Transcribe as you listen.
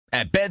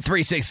At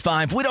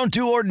Bet365, we don't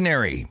do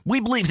ordinary. We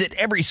believe that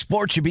every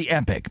sport should be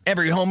epic.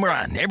 Every home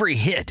run, every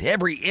hit,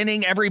 every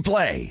inning, every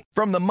play.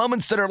 From the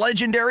moments that are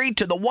legendary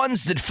to the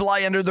ones that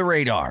fly under the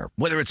radar.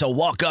 Whether it's a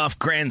walk-off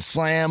grand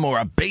slam or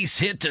a base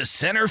hit to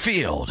center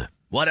field.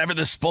 Whatever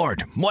the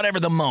sport, whatever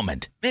the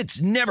moment.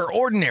 It's never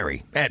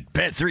ordinary at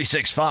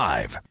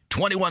Bet365.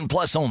 21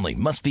 plus only.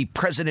 Must be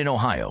present in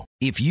Ohio.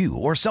 If you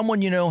or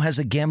someone you know has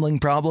a gambling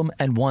problem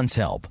and wants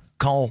help,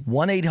 call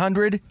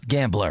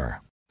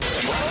 1-800-GAMBLER.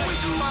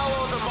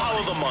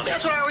 Follow the money.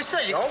 That's what I always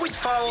say. You always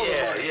follow the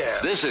money. Yeah.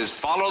 This is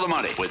Follow the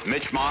Money with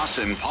Mitch Moss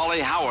and Paulie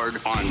Howard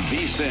on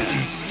VSiN.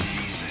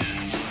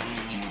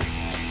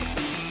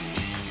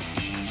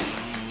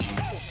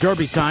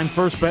 Derby time.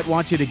 First Bet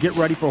wants you to get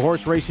ready for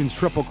horse racing's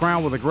Triple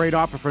Crown with a great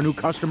offer for new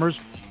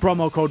customers.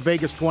 Promo code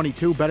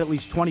Vegas22. Bet at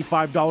least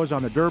 $25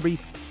 on the Derby.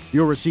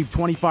 You'll receive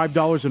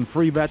 $25 in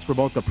free bets for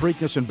both the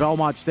Preakness and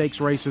Belmont Stakes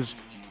races.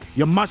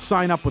 You must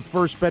sign up with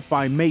First Bet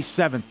by May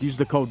 7th. Use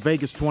the code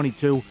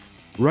Vegas22.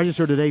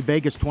 Register today,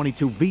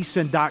 Vegas22,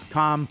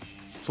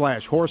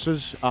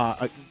 vsin.com/horses.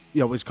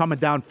 It's coming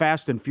down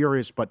fast and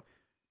furious, but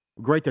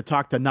great to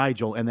talk to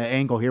Nigel and the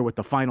angle here with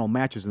the final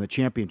matches in the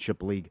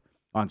Championship League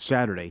on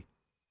Saturday.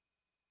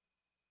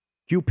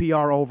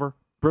 QPR over,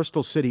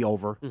 Bristol City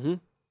over,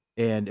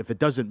 and if it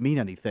doesn't mean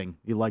anything,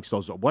 he likes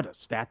those. What a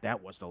stat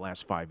that was the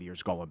last 5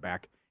 years going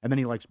back. And then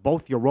he likes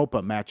both Europa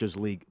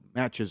League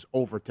matches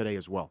over today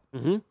as well,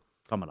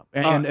 coming up.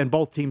 And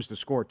both teams to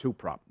score 2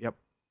 prop. Yep.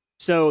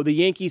 So the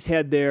Yankees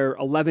had their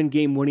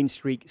 11-game winning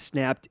streak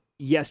snapped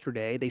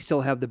yesterday. They still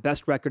have the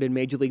best record in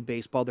Major League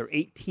Baseball. They're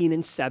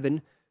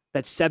 18-7.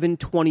 That's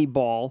 720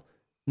 ball.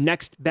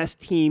 Next best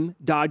team,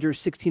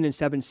 Dodgers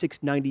 16-7,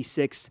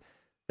 696.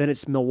 Then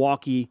it's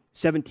Milwaukee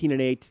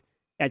 17-8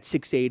 at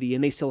 680,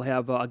 and they still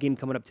have a game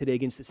coming up today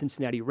against the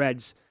Cincinnati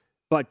Reds.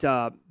 But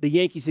the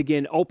Yankees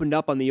again opened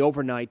up on the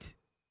overnight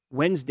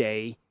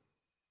Wednesday.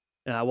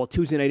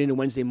 Tuesday night into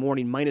Wednesday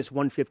morning, minus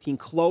 115,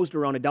 closed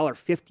around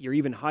 $1.50 or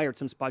even higher at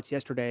some spots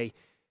yesterday.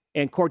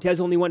 And Cortez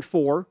only went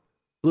 4.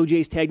 Blue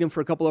Jays tagged him for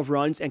a couple of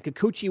runs, and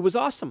Kikuchi was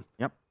awesome.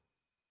 Yep.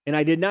 And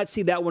I did not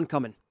see that one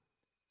coming.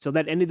 So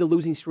that ended the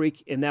losing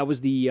streak, and that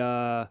was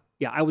I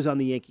was on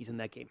the Yankees in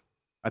that game.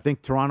 I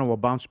think Toronto will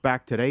bounce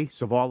back today.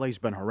 Savale's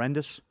been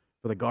horrendous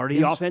for the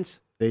Guardians. The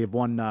offense? They have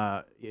won,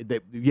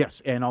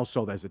 yes, and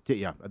also I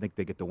think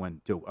they get the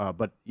win too.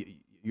 But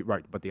you're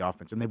right, but the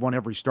offense. And they've won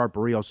every start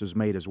Barrios has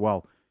made as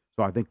well.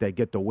 So I think they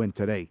get the win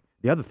today.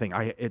 The other thing,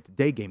 it's the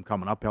day game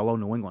coming up. Hello,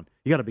 New England.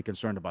 You got to be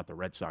concerned about the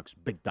Red Sox.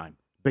 Big time.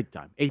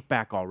 8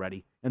 back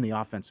already in the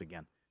offense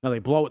again. Now, they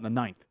blow it in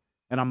the 9th,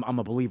 and I'm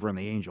a believer in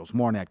the Angels.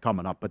 More on that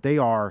coming up. But they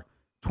are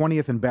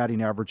 20th in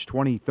batting average,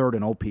 23rd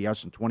in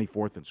OPS, and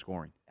 24th in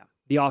scoring. Yeah.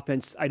 The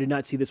offense, I did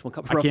not see this one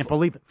come. I can't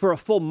believe it. For a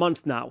full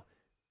month now.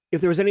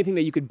 If there was anything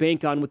that you could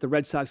bank on with the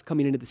Red Sox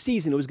coming into the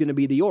season, it was going to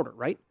be the order,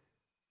 right?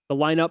 The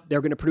lineup,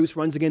 they're going to produce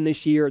runs again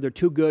this year. They're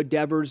too good.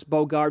 Devers,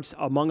 Bogarts,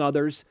 among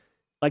others.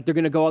 Like, they're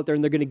going to go out there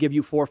and they're going to give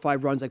you 4 or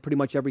 5 runs like pretty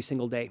much every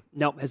single day.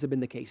 No, hasn't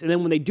been the case. And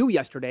then when they do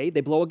yesterday, they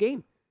blow a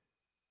game.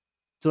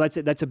 So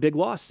that's a big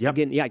loss. Yep.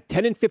 Again,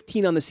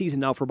 10-15 on the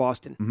season now for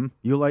Boston.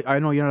 Mm-hmm. I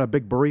know you're not a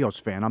big Barrios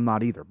fan. I'm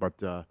not either,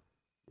 but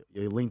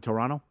you lean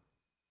Toronto?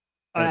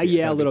 A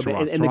little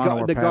bit. And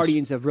the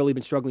Guardians have really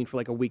been struggling for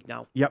like a week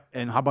now. Yep.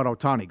 And how about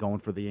Ohtani going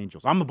for the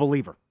Angels? I'm a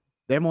believer.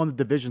 They haven't won the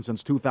division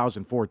since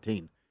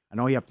 2014. I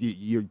know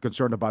you're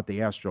concerned about the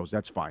Astros.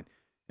 That's fine.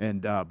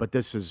 And but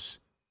this is,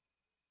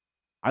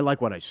 I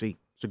like what I see.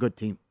 It's a good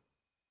team.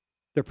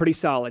 They're pretty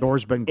solid.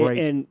 Thor's been great.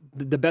 And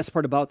the best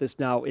part about this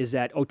now is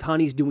that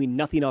Ohtani's doing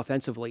nothing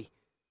offensively.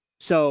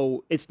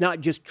 So it's not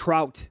just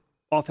Trout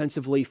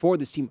offensively for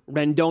this team.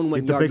 Rendon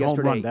went yard big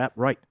yesterday. Home run, that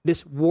right.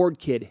 This Ward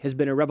kid has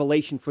been a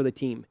revelation for the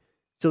team.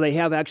 So they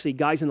have actually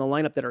guys in the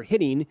lineup that are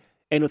hitting.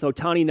 And with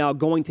Ohtani now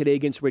going today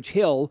against Rich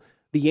Hill,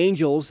 the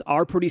Angels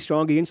are pretty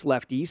strong against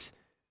lefties.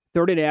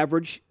 3rd in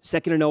average,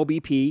 2nd in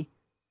OBP,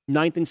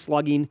 9th in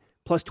slugging,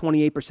 plus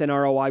 28%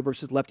 ROI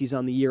versus lefties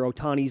on the year.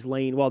 Ohtani's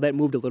lane, well, that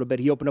moved a little bit.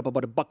 He opened up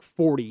about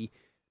 $1.40.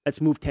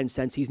 That's moved 10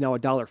 cents. He's now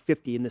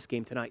 $1.50 in this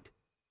game tonight.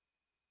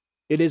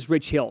 It is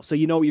Rich Hill. So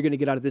you know what you're going to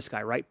get out of this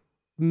guy, right?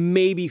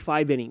 Maybe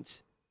 5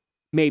 innings.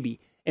 Maybe.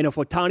 And if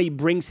Ohtani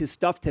brings his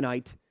stuff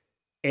tonight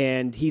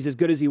and he's as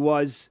good as he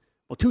was,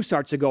 2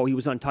 starts ago, he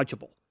was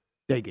untouchable.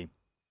 Day game,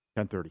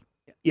 10:30.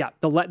 Yeah,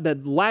 the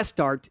last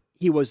start,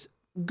 he was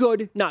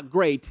good, not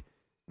great.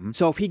 Mm-hmm.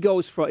 So if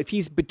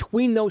he's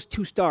between those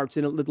 2 starts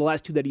and the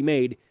last 2 that he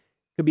made,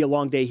 could be a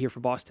long day here for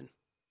Boston.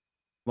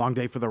 Long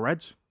day for the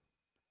Reds?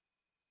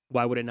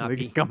 Why would it not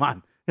be? Come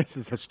on. This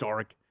is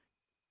historic.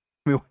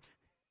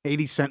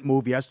 80-cent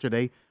move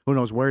yesterday. Who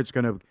knows where it's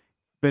going to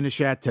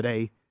finish at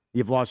today.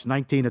 You've lost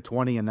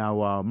 19-20 and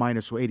now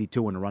minus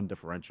 82 in the run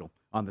differential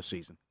on the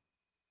season.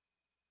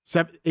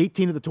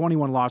 18 of the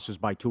 21 losses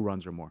by 2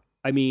 runs or more.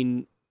 I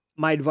mean,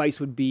 my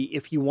advice would be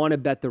if you want to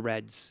bet the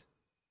Reds,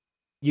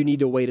 you need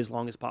to wait as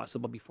long as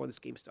possible before this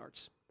game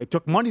starts. It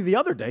took money the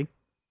other day.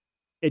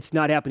 It's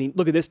not happening.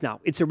 Look at this now.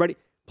 It's already...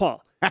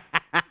 Paul,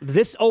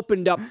 this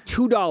opened up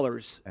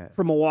 $2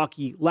 for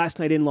Milwaukee last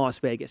night in Las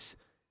Vegas.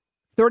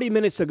 30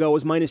 minutes ago it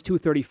was minus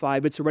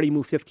 235. It's already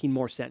moved 15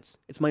 more cents.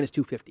 It's minus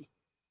 250.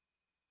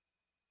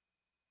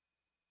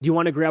 Do you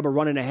want to grab a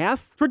run and a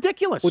half? It's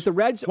ridiculous. With the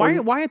Reds? Why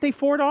aren't they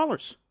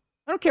 $4?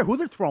 I don't care who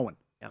they're throwing.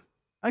 Yeah.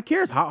 I don't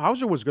care.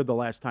 Hauser was good the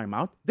last time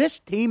out. This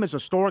team is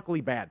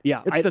historically bad.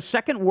 Yeah, It's the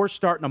second worst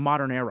start in a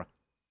modern era.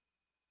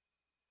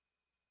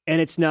 And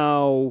it's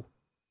now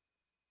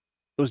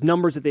those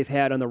numbers that they've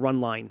had on the run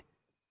line.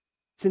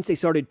 Since they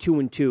started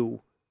 2-2,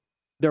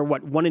 they're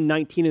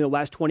 1-19 in the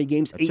last 20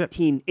 games. That's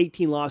 18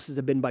 losses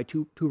have been by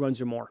two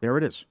runs or more. There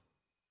it is.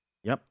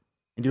 Yep.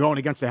 And you're going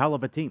against a hell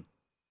of a team.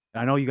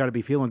 I know you got to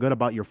be feeling good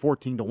about your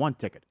 14-1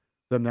 ticket.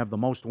 Them to have the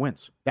most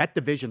wins. That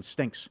division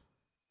stinks.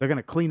 They're going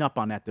to clean up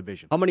on that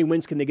division. How many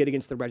wins can they get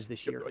against the Reds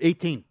this year?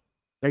 18.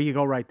 There you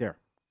go right there.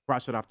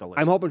 Cross it off the list.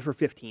 I'm hoping for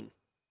 15.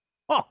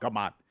 Oh, come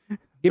on.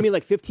 Give me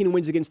like 15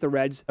 wins against the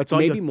Reds. That's all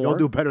maybe more. You'll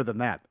do better than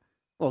that.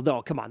 Well,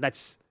 no, come on.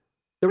 That's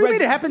the Reds.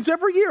 Reds. It happens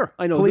every year.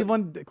 I know.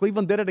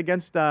 Cleveland did it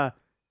against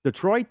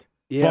Detroit.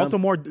 Yeah.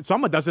 Baltimore.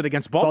 Someone does it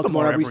against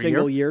Baltimore every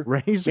single year.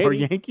 Rays or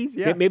Yankees.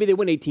 Yeah. Maybe they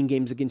win 18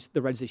 games against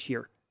the Reds this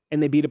year,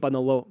 and they beat up on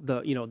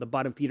the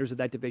bottom feeders of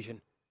that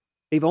division.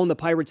 They've owned the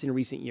Pirates in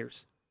recent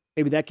years.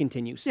 Maybe that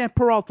continues. Yeah,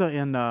 Peralta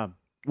and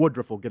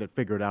Woodruff will get it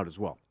figured out as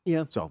well.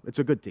 Yeah. So it's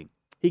a good team.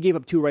 He gave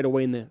up 2 right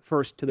away in the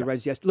first to the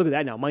Reds yesterday. Look at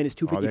that now, minus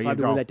 255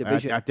 to win that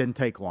division. That didn't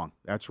take long.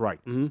 That's right.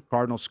 Mm-hmm.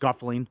 Cardinals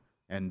scuffling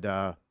and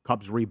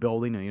Cubs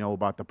rebuilding, and you know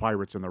about the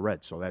Pirates and the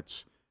Reds. So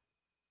that's,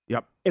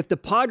 yep. If the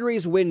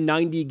Padres win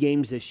 90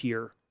 games this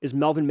year, is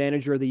Melvin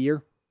manager of the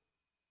year?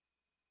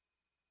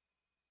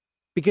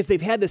 Because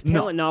they've had this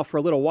talent now for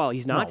a little while.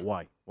 He's not? No,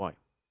 why?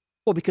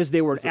 Well, because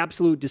they were an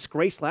absolute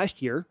disgrace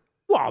last year.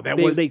 Well,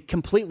 they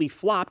completely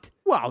flopped.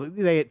 Well,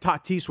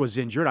 Tatis was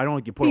injured. I don't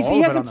think you put all of it on the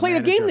manager. He hasn't played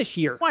a game this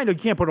year. Why? You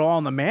can't put it all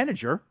on the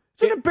manager.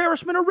 It's an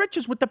embarrassment of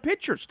riches with the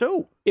pitchers,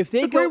 too. If they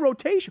it's a great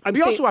rotation.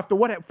 We also have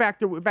to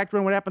factor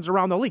in what happens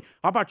around the league.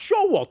 How about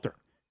Showalter?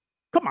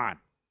 Come on.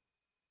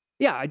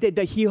 Yeah,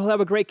 he'll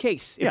have a great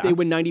case if they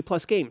win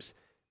 90-plus games.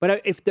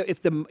 But if what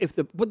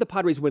did the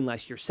Padres win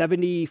last year?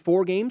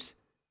 74 games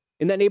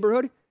in that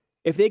neighborhood?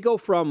 If they go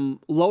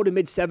from low to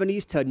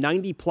mid-70s to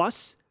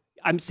 90-plus,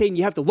 I'm saying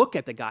you have to look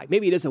at the guy.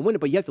 Maybe he doesn't win it,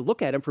 but you have to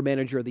look at him for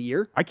manager of the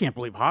year. I can't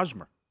believe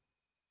Hosmer.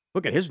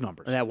 Look at his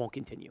numbers. And that won't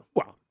continue.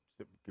 Well,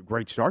 it's a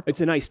great start. It's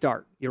a nice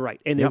start. You're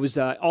right. And it was,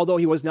 although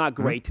he was not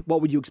great,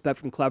 what would you expect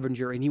from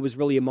Clevenger? And he was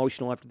really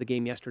emotional after the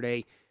game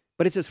yesterday.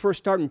 But it's his first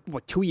start in,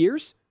 2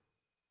 years?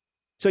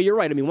 So you're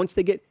right. I mean, once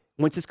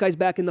this guy's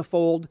back in the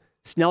fold,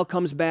 Snell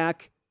comes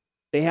back,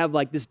 they have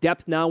like this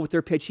depth now with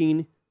their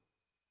pitching.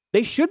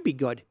 They should be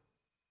good.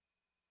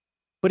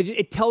 But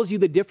it tells you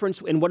the difference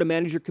in what a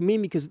manager can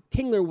mean because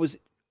Tingler was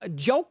a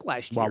joke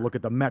last year. Well, look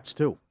at the Mets,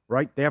 too,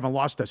 right? They haven't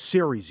lost a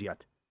series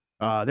yet.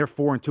 They're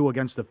 4-2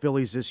 against the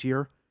Phillies this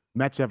year.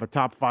 Mets have a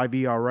top 5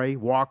 ERA.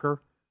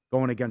 Walker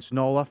going against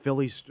Nola.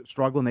 Phillies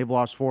struggling. They've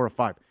lost 4 or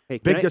 5. Hey,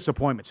 big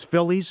disappointments.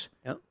 Phillies.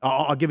 Yep.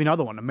 I'll give you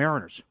another one. The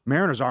Mariners.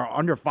 Mariners are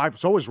under 5.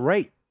 So is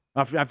Ray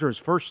after his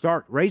first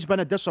start. Ray's been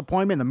a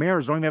disappointment. The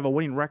Mariners don't even have a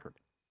winning record.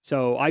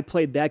 So I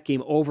played that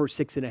game over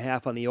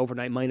 6.5 on the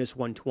overnight, minus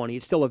 120.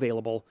 It's still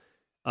available.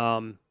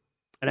 And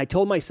I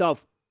told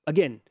myself,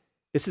 again,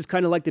 this is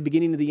kind of like the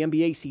beginning of the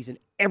NBA season.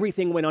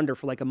 Everything went under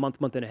for like a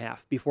month and a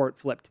half before it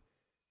flipped.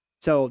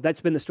 So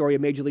that's been the story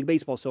of Major League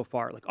Baseball so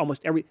far. Like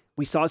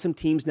we saw some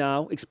teams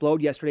now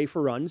explode yesterday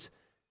for runs,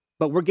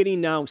 but we're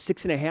getting now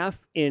 6.5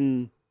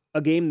 in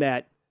a game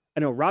that,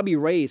 I know Robbie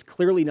Ray is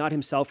clearly not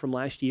himself from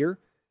last year.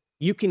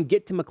 You can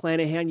get to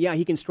McClanahan. Yeah,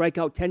 he can strike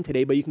out 10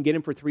 today, but you can get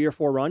him for 3 or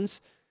 4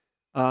 runs.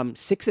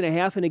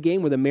 6.5 in a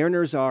game where the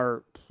Mariners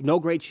are no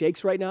great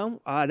shakes right now.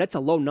 That's a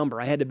low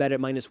number. I had to bet at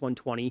minus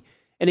 120.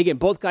 And again,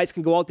 both guys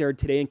can go out there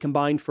today and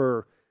combine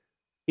for,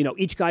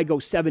 each guy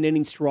goes 7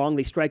 innings strong.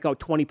 They strike out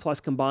 20 plus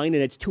combined,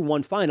 and it's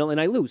 2-1 final,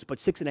 and I lose. But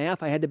 6.5,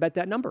 I had to bet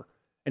that number.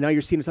 And now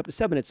you're seeing us up to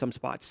 7 at some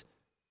spots.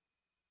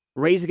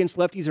 Rays against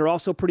lefties are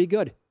also pretty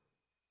good.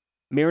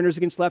 Mariners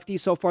against lefties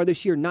so far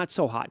this year, not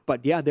so hot.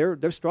 But yeah,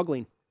 they're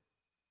struggling.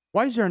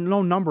 Why is there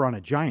no number on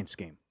a Giants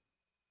game?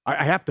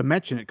 I have to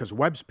mention it because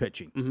Webb's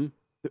pitching. Mm-hmm.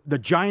 The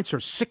Giants are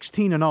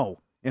 16-0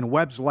 in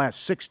Webb's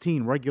last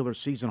 16 regular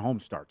season home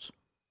starts.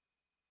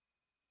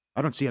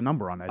 I don't see a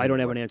number on that. I don't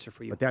have an answer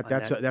for you. But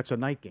that's a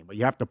night game. But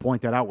you have to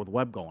point that out with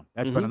Webb going.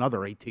 That's been another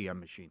ATM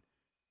machine.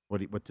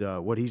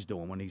 What he's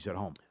doing when he's at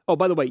home. Oh,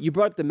 by the way, you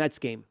brought up the Mets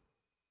game.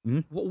 Mm-hmm.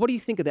 What do you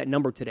think of that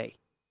number today?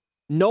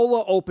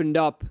 Nola opened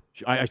up.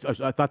 I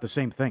thought the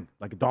same thing.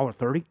 Like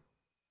 $1.30.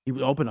 He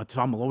would open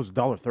Tom Lowe's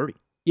 $1.30.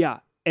 Yeah,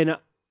 and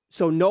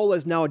so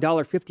Nola's now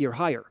 $1.50 or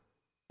higher.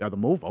 Yeah, the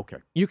move? Okay.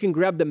 You can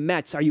grab the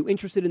Mets. Are you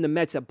interested in the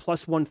Mets at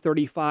plus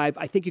 135?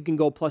 I think you can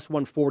go plus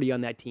 140 on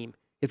that team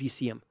if you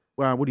see him.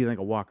 Well, what do you think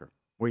of Walker?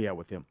 Where you at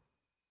with him?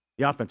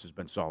 The offense has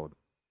been solid,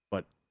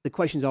 but the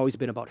question's always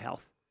been about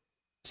health.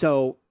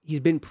 So he's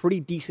been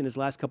pretty decent his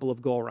last couple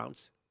of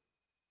go-arounds.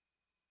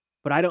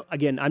 But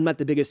I'm not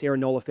the biggest Aaron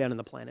Nola fan on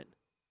the planet.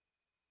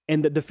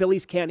 And the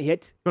Phillies can't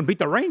hit. Going to beat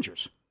the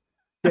Rangers.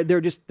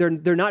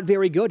 They're not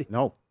very good.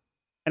 No.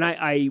 And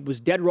I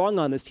was dead wrong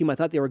on this team. I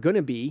thought they were going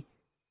to be.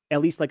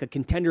 at least like a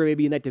contender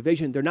maybe in that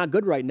division. They're not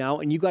good right now,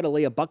 and you got to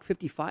lay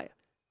 $1.55.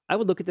 I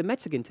would look at the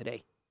Mets again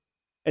today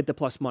at the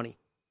plus money.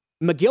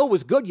 McGill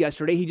was good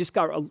yesterday. He just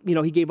got,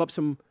 he gave up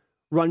some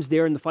runs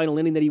there in the final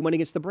inning that he went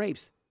against the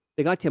Braves.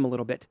 They got to him a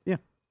little bit. Yeah.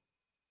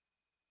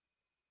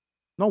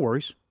 No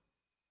worries.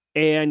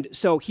 And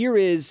so here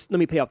is, let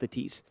me pay off the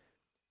tease.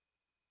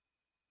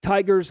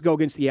 Tigers go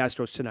against the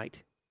Astros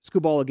tonight.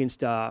 Skubal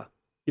against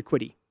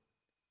Urquidy.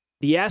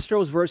 The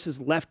Astros versus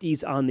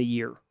lefties on the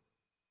year.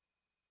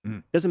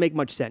 Doesn't make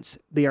much sense.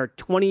 They are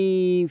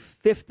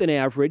 25th in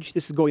average.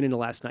 This is going into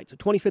last night. So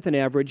 25th in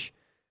average,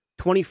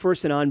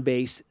 21st in on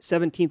base,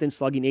 17th in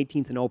slugging,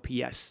 18th in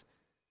OPS.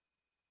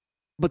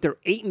 But they're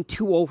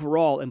 8-2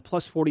 overall and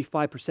plus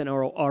 45%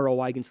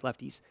 ROI against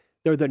lefties.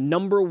 They're the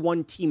number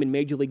one team in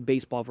Major League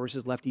Baseball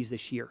versus lefties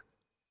this year.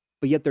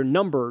 But yet their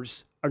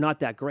numbers are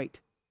not that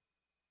great.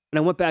 And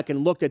I went back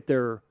and looked at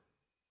their,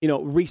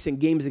 recent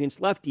games against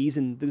lefties,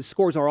 and the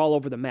scores are all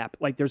over the map.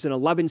 Like there's an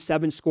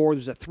 11-7 score,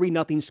 there's a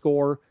 3-0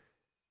 score.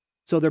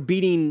 So they're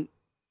beating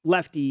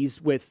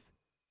lefties with,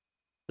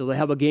 they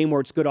have a game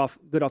where it's good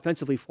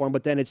offensively for them,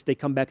 but then they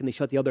come back and they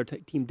shut the other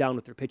team down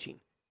with their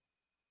pitching.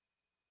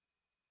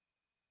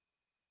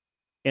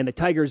 And the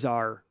Tigers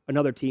are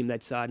another team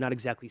that's not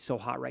exactly so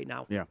hot right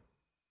now. Yeah.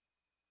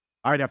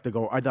 I'd have to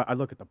go. I'd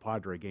look at the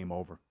Padre game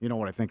over. You know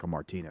what I think of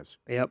Martinez.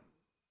 Yep.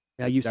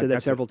 Yeah, you've said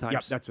that several times.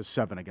 Yep, that's a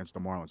 7 against the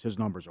Marlins. His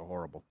numbers are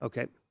horrible.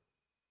 Okay.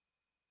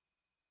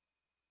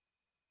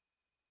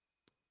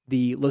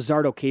 The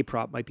Luzardo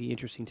K-prop might be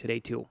interesting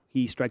today, too.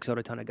 He strikes out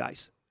a ton of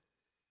guys.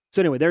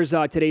 So anyway, there's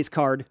today's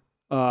card.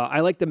 I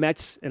like the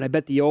Mets, and I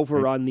bet the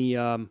over on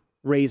the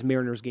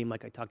Rays-Mariners game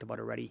like I talked about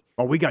already.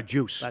 Oh, we got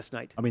juice. Last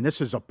night. I mean,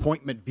 this is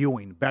appointment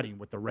viewing betting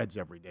with the Reds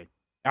every day.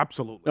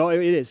 Absolutely. Oh,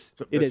 it is.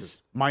 So it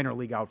is. Minor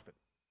league outfit.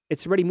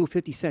 It's already moved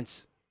 50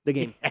 cents, the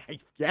game.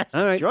 Yes,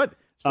 all right. It should.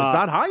 It's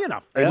not high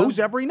enough. They lose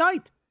every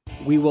night.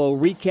 We will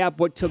recap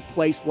what took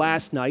place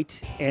last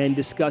night and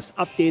discuss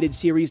updated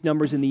series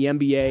numbers in the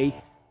NBA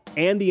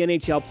and the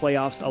NHL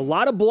playoffs. A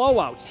lot of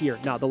blowouts here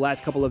now the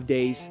last couple of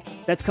days.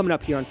 That's coming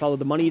up here on Follow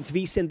the Money. It's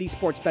VSiN, the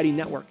Sports Betting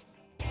Network.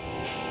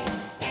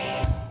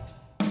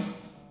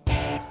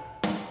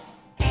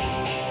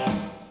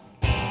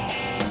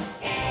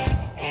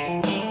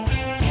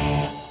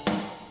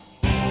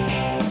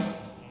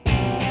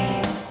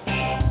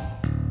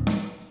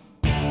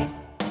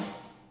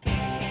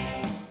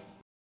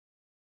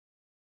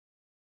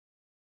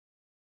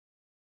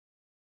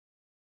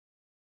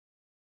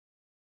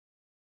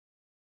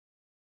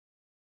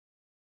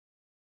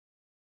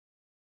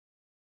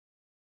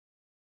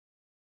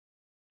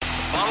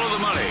 Follow the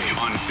money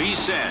on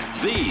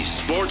VSiN, the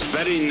Sports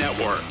Betting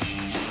Network.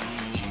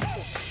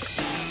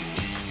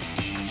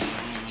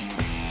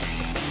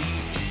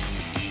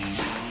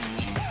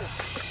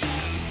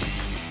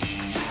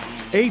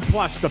 A+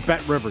 to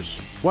Bet Rivers.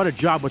 What a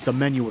job with the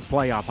menu with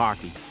playoff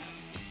hockey.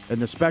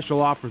 And the special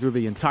offer through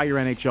the entire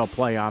NHL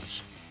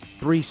playoffs.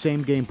 3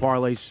 same-game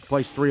parlays.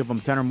 Place 3 of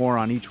them, 10 or more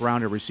on each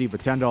round, and receive a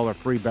 $10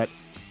 free bet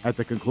at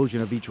the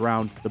conclusion of each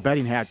round. The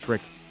betting hat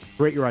trick.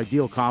 Create your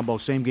ideal combo.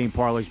 Same-game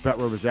parlays. Bet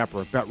Rivers app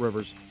or at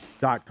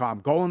betrivers.com.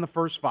 Goal in the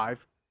first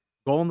 5.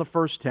 Goal in the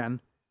first 10.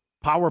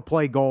 Power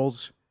play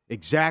goals.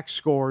 Exact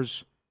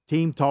scores.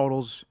 Team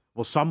totals.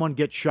 Will someone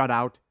get shut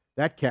out?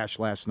 That cashed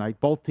last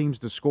night. Both teams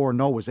to score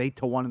no was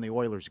 8-1 in the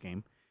Oilers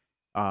game.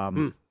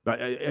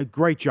 But a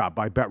great job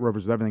by Bet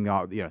Rivers with everything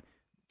out.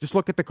 Just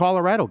look at the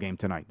Colorado game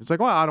tonight. It's like,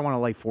 well, I don't want to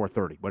lay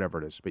 430,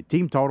 whatever it is. But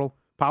team total,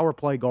 power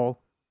play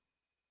goal,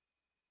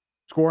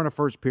 score in the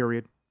first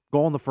period,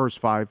 goal in the first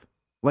 5,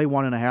 lay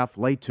 1.5,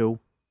 lay 2.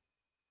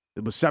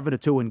 It was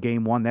 7-2 in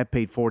game 1. That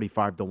paid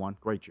 45-1.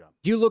 Great job.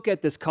 Do you look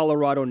at this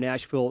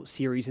Colorado-Nashville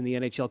series in the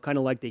NHL kind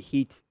of like the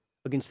Heat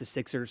against the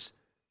Sixers,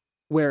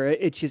 where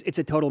it's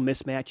a total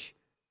mismatch?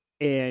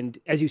 And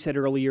as you said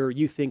earlier,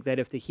 you think that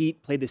if the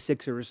Heat played the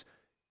Sixers,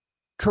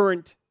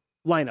 current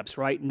lineups,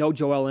 right? No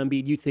Joel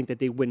Embiid, you think that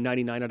they win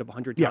 99 out of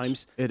 100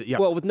 times? Yes.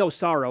 Well, with no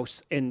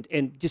Saros, and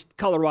just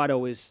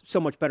Colorado is so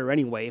much better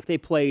anyway. If they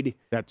played...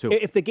 That too.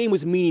 If the game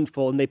was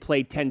meaningful and they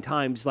played 10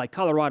 times, like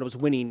Colorado's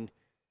winning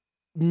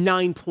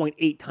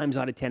 9.8 times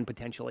out of 10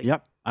 potentially.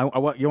 Yep.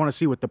 You want to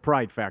see what the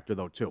pride factor,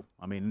 though, too.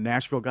 I mean,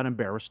 Nashville got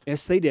embarrassed.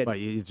 Yes, they did. But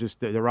it's just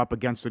they're up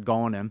against it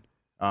going in.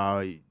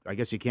 I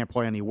guess you can't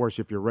play any worse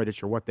if you're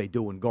Rittich or what they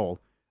do in goal.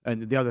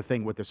 And the other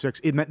thing with the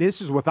Six,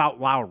 this is without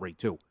Lowry,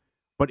 too.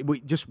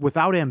 But just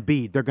without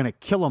Embiid, they're going to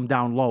kill them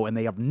down low, and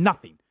they have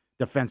nothing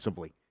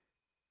defensively.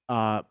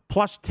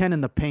 Plus 10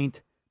 in the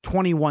paint,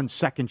 21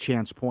 second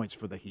chance points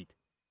for the Heat.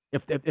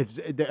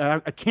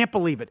 I can't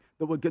believe it.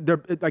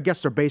 I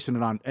guess they're basing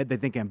it on they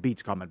think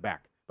Embiid's coming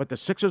back. But the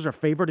Sixers are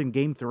favored in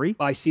Game 3.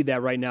 I see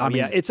that right now.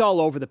 Yeah, it's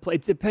all over the place.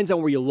 It depends on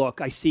where you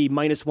look. I see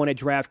 -1 at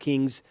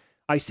DraftKings.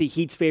 I see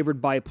Heat's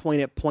favored by a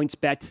point at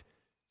PointsBet.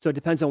 So it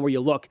depends on where you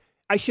look.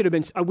 I should have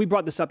been. We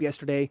brought this up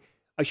yesterday.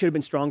 I should have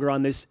been stronger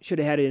on this. Should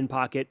have had it in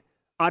pocket.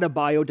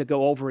 Adebayo to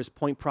go over his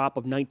point prop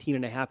of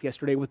 19.5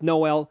 yesterday with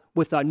no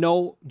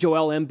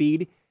Joel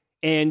Embiid.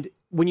 And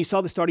when you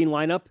saw the starting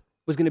lineup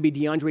was going to be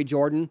DeAndre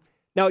Jordan,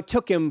 Now, it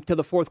took him to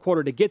the fourth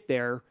quarter to get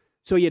there,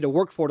 so he had to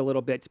work for it a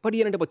little bit. But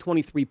he ended up with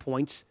 23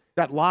 points.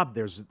 That lob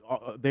there's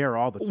there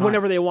all the time.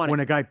 Whenever they want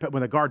it.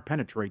 When the guard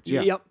penetrates,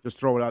 yeah, Yep. just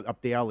throw it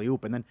up the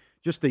alley-oop. And then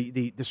just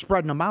the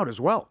spreading them out as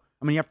well.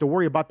 I mean, you have to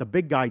worry about the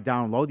big guy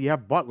down low. You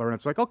have Butler, and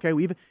it's like, okay,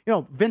 we even,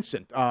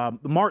 Vincent,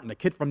 Martin, the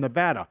kid from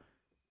Nevada,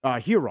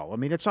 Hero. I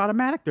mean, it's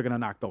automatic they're going to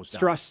knock those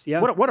down. Struss,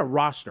 yeah. What a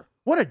roster.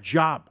 What a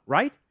job,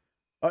 right?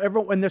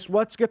 Everyone,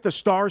 let's get the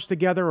stars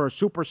together or a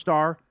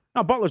superstar.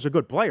 Now, Butler's a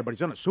good player, but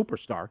he's not a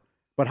superstar.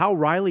 But how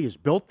Riley has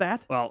built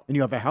that, well, and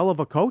you have a hell of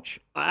a coach.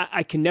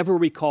 I can never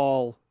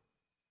recall.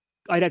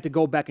 I'd have to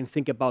go back and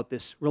think about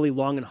this really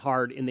long and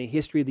hard in the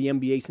history of the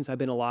NBA since I've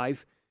been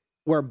alive,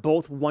 where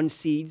both one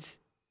seeds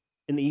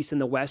in the East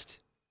and the West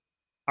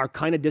are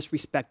kind of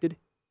disrespected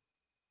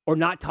or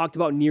not talked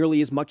about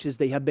nearly as much as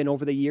they have been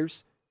over the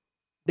years.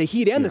 The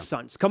Heat and the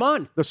Suns. Come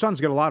on. The Suns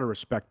get a lot of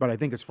respect, but I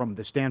think it's from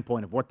the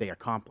standpoint of what they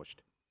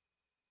accomplished.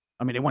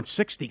 I mean, they won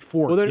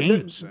 64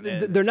 games.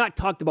 They're not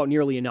talked about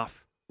nearly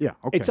enough. Yeah,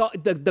 okay. It's all,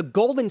 the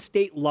Golden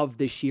State love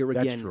this year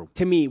again. That's true.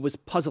 To me, was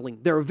puzzling.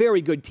 They're a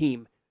very good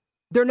team.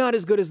 They're not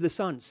as good as the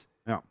Suns.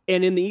 No.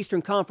 And in the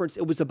Eastern Conference,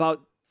 it was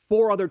about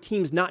 4 other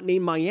teams not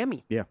named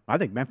Miami. Yeah, I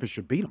think Memphis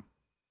should beat them.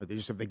 But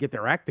if they get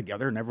their act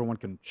together and everyone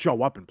can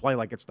show up and play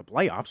like it's the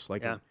playoffs,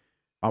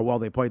 how well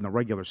they played in the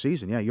regular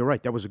season. Yeah, you're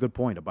right. That was a good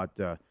point about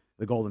the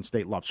Golden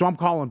State love. So I'm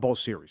calling both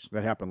series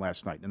that happened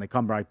last night, and they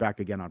come right back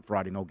again on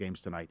Friday. No games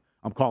tonight.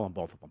 I'm calling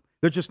both of them.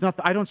 There's just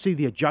nothing. I don't see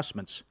the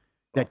adjustments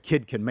that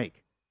kid can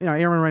make.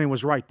 Aaron Rennie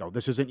was right though.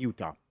 This isn't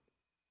Utah.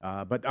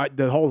 But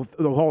the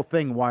whole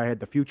thing why I had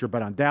the future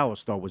bet on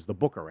Dallas though was the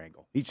Booker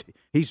angle.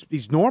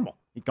 He's normal.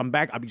 He come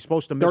back. I'd be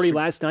supposed to miss 30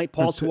 last night.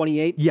 Paul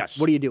 28. Yes.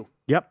 What do you do?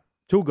 Yep.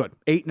 Too good.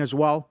 Aiton as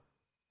well.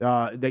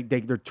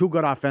 They're too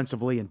good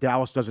offensively, and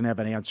Dallas doesn't have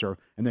an answer.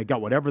 And they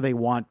got whatever they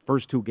want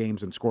first 2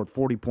 games and scored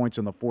 40 points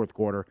in the fourth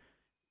quarter.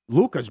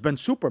 Luka's been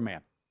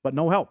Superman, but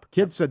no help.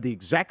 Kid said the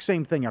exact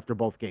same thing after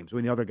both games.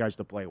 We need other guys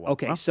to play well.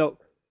 Okay, so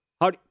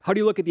how do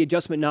you look at the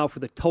adjustment now for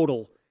the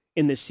total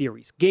in this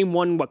series? Game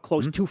 1,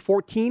 close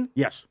 214?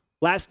 Yes.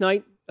 Last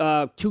night,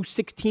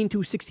 216,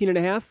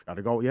 216.5. Got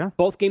to go, yeah.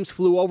 Both games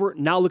flew over.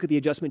 Now look at the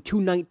adjustment,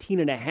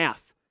 219.5.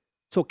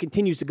 So it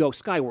continues to go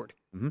skyward.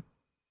 Mm-hmm.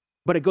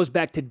 But it goes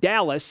back to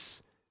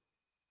Dallas,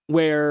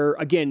 where,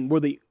 again,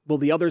 will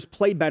the others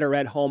play better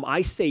at home?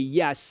 I say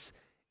yes.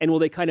 And will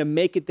they kind of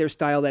make it their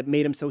style that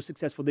made them so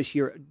successful this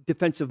year?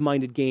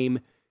 Defensive-minded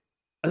game.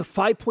 A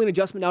 5-point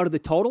adjustment out of the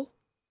total?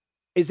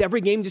 Is every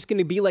game just going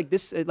to be like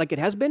this, like it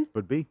has been?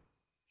 Could be.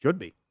 Should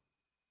be.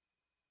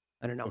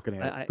 I don't know. Looking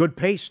at it. Good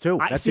pace, too.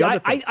 That's the other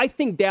thing. I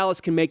think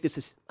Dallas can make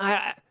this.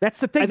 That's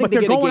the thing. But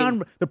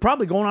they're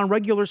probably going on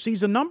regular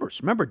season numbers.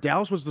 Remember,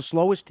 Dallas was the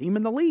slowest team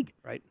in the league.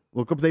 Right.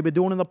 Look what they've been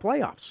doing in the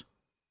playoffs.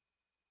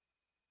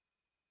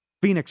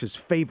 Phoenix is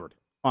favored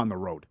on the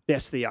road.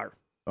 Yes, they are.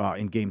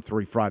 In Game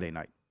 3 Friday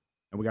night.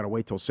 And we got to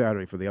wait till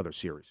Saturday for the other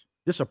series.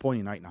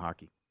 Disappointing night in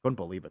hockey. Couldn't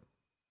believe it.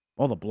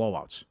 All the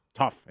blowouts.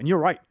 Tough. And you're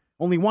right.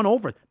 Only one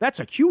over. That's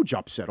a huge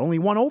upset. Only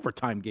one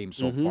overtime game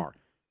so far.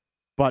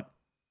 But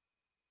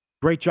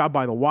great job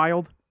by the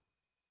Wild.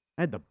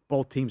 I had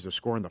both teams to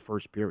score in the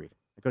first period.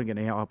 I couldn't get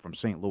any help from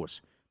St.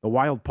 Louis. The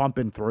Wild pump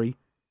in 3.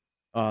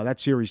 That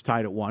series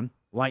tied at 1.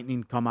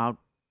 Lightning come out.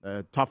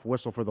 Tough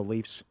whistle for the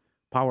Leafs.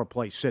 Power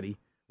play city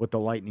with the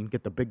Lightning.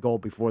 Get the big goal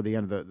before the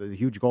end of the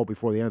huge goal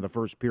before the end of the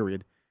first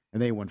period.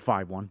 And they win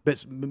 5-1.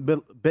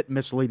 Bit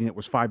misleading. It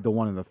was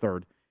 5-1 in the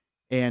third.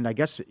 And I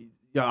guess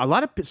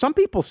some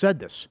people said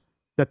this,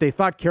 that they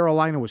thought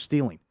Carolina was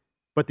stealing.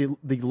 But the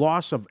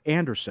loss of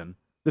Anderson,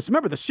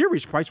 remember the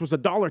series price was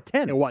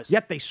 $1.10. It was.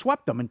 Yet they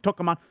swept them and took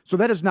them on. So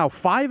that is now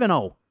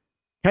 5-0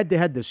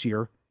 head-to-head this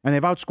year, and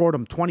they've outscored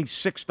them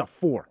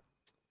 26-4.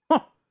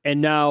 Huh.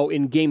 And now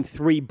in Game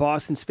 3,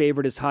 Boston's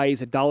favorite as high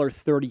as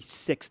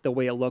 $1.36 the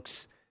way it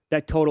looks.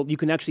 That total, you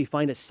can actually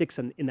find a 6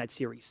 in that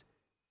series.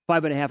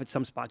 5.5 at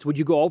some spots. Would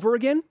you go over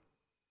again?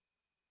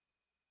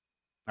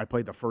 I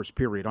played the first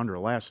period under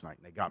last night,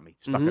 and they got me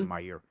stuck in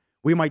my ear.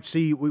 We're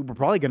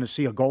probably going to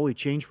see a goalie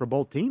change for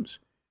both teams.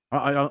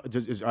 I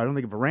don't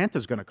think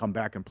Varanta's going to come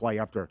back and play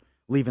after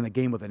leaving the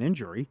game with an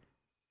injury.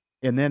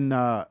 And then,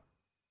 and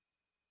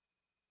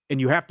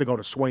you have to go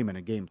to Swayman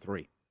in Game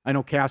 3. I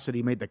know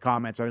Cassidy made the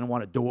comments, I didn't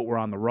want to do it, we're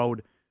on the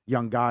road,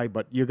 young guy,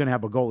 but you're going to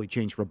have a goalie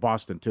change for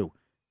Boston, too,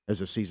 as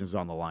the season's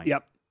on the line.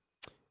 Yep.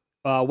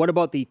 What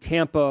about the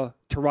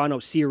Tampa-Toronto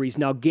series?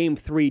 Now, Game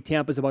 3,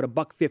 Tampa's about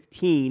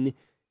 $1.15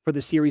 for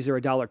the series, or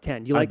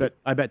 $1.10. You like it?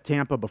 I bet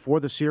Tampa before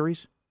the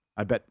series.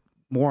 I bet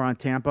more on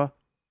Tampa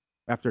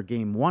after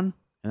Game 1,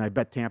 and I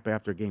bet Tampa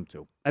after Game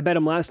 2. I bet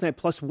him last night,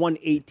 plus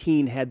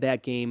 118 had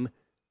that game.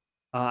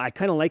 I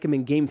kind of like him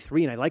in Game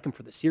 3, and I like him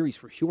for the series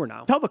for sure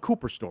now. Tell the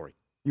Cooper story.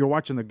 You were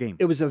watching the game.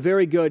 It was a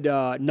very good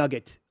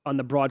nugget on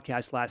the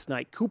broadcast last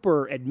night.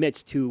 Cooper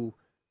admits to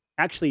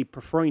actually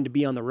preferring to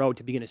be on the road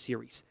to begin a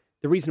series.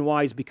 The reason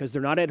why is because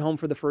they're not at home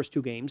for the first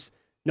 2 games.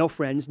 No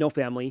friends, no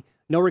family,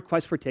 no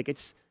request for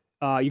tickets.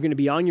 You're going to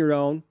be on your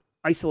own,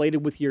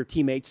 isolated with your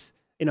teammates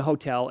in a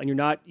hotel, and you're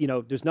not,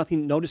 there's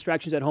nothing, no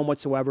distractions at home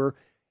whatsoever.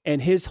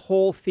 And his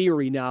whole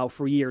theory now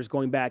for years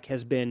going back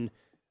has been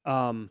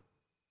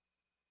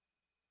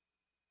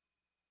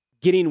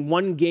getting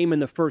one game in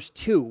the first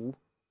two,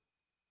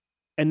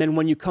 and then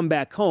when you come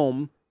back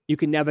home, you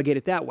can navigate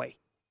it that way,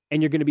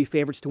 and you're going to be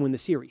favorites to win the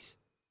series.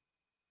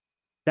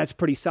 That's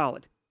pretty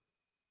solid.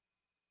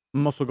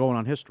 I'm also going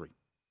on history.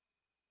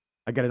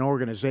 I got an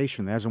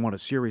organization that hasn't won a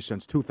series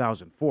since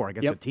 2004. I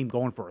got a team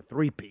going for a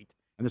three-peat,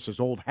 and this is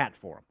old hat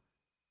for them.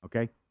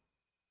 Okay?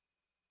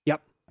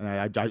 Yep. And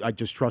I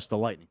just trust the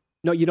Lightning.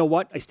 No, you know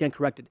what? I stand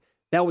corrected.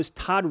 That was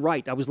Todd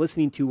Wright. I was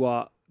listening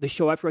to the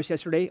show after us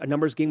yesterday, a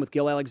numbers game with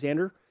Gil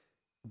Alexander.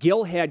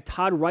 Gil had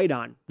Todd Wright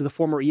on, the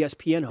former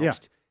ESPN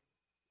host,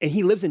 and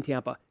he lives in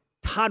Tampa.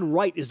 Todd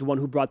Wright is the one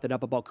who brought that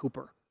up about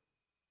Cooper.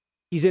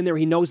 He's in there.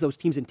 He knows those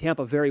teams in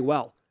Tampa very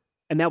well.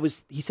 And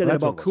he said that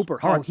about Cooper,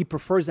 how he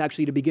prefers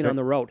actually to begin on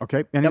the road.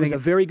 Okay. That was a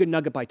very good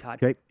nugget by Todd.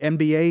 Okay.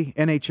 NBA,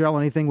 NHL,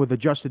 anything with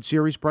adjusted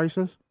series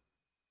prices?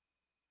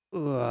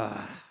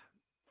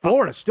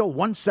 Florida's still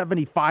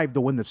 175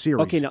 to win the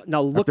series. Okay,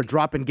 now look. After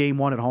dropping game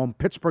one at home,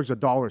 Pittsburgh's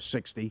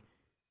 $1.60.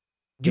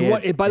 Do you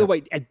want? By the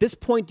way, at this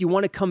point, do you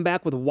want to come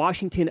back with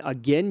Washington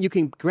again? You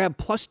can grab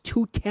plus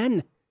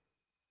 210.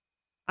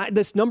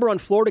 This number on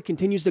Florida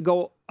continues to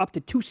go up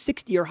to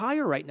 260 or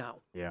higher right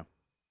now. Yeah.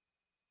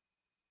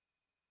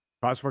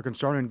 Cause for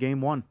concern in game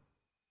one.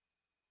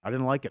 I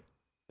didn't like it.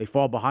 They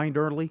fall behind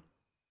early.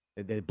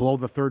 They blow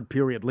the third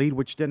period lead,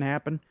 which didn't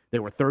happen. They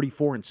were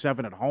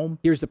 34-7 at home.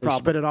 Here's the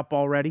problem. They spit it up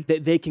already.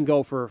 They can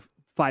go for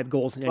 5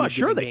 goals in any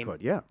sure given game. They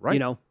could, yeah, right. You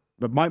know,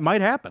 but might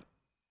happen.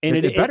 And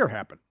it better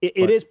happen.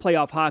 It is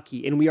playoff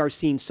hockey, and we are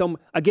seeing some.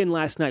 Again,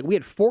 last night we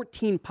had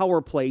 14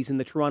 power plays in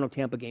the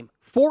Toronto-Tampa game.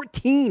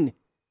 14.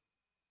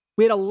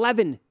 We had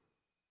 11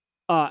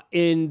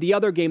 in the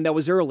other game that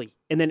was early,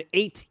 and then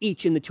 8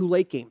 each in the 2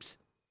 late games.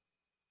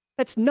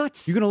 That's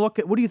nuts. You're going to look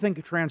at, what do you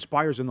think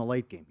transpires in the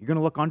late game? You're going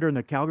to look under in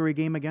the Calgary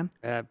game again?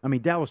 I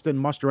mean, Dallas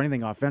didn't muster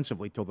anything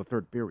offensively till the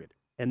third period.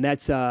 And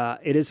that's,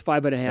 it is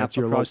 5.5 That's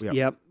across.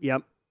 Yep.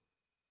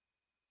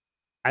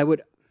 I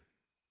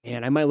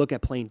might look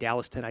at playing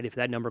Dallas tonight if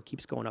that number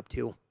keeps going up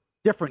too.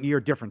 Different year,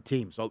 different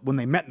teams. So when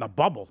they met in the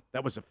bubble,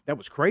 that was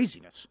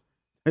craziness.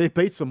 They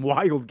played some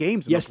wild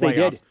games in the playoffs. They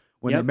did.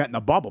 When they met in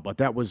the bubble, but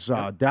that was,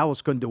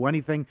 Dallas couldn't do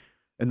anything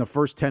in the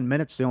first 10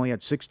 minutes. They only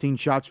had 16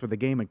 shots for the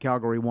game, and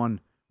Calgary won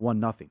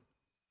 1-0.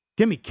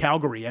 Give me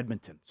Calgary,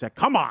 Edmonton.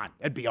 Come on,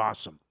 that'd be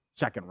awesome.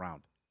 Second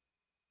round.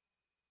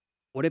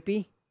 Would it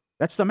be?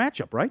 That's the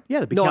matchup, right?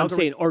 Yeah, no, Calgary. I'm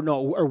saying,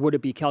 or would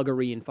it be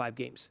Calgary in 5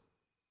 games?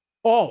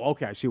 Oh,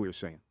 okay, I see what you're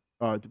saying.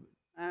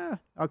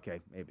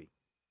 Okay, maybe.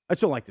 I'd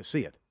still like to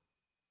see it,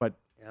 but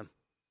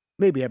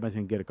maybe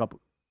Edmonton can get a couple.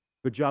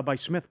 Good job by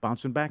Smith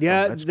bouncing back.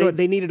 Yeah, that's good.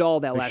 They needed all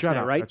that last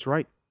night, right? That's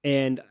right.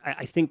 And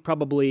I think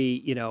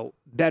probably,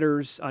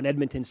 bettors on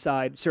Edmonton's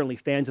side, certainly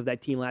fans of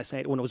that team last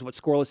night when it was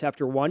scoreless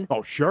after 1.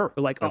 Oh, sure.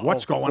 They're like,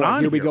 what's going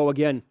on here? Here we go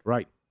again.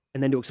 Right.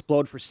 And then to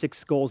explode for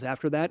 6 goals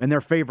after that. And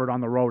they're favored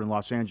on the road in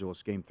Los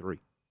Angeles, Game 3.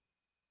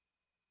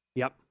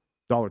 Yep.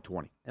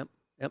 $1.20. Yep.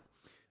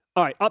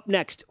 All right, up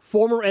next,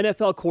 former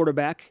NFL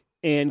quarterback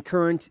and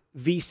current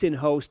VSiN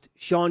host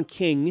Sean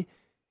King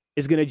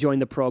is going to join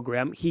the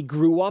program. He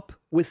grew up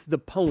with the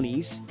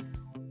Ponies.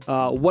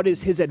 What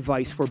is his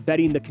advice for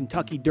betting the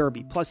Kentucky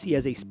Derby? Plus, he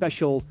has a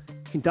special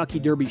Kentucky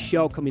Derby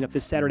show coming up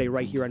this Saturday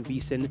right here on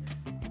VSiN.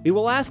 We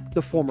will ask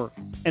the former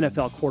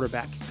NFL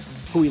quarterback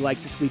who he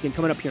likes this weekend.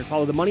 Coming up here and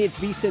Follow the Money. It's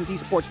VSiN, the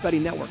Sports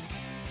Betting Network.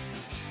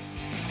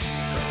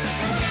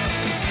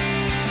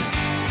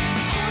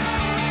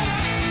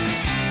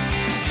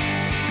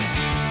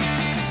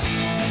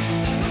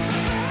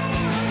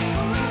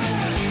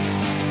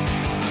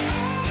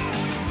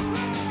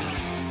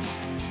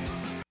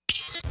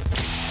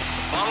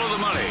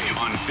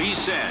 On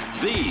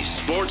VSiN, the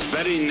Sports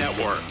Betting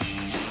Network.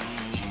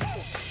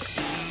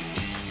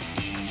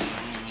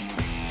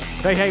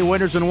 Hey,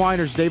 winners and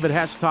whiners. David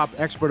Hestop,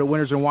 expert at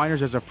Winners and Whiners,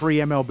 has a free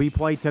MLB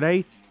play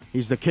today.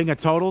 He's the king of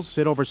totals.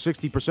 Hit over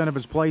 60% of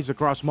his plays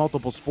across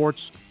multiple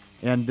sports.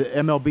 And the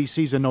MLB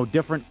season no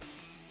different.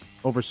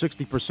 Over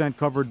 60%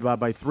 covered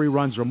by 3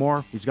 runs or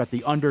more. He's got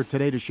the under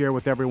today to share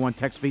with everyone.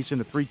 Text VSiN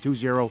to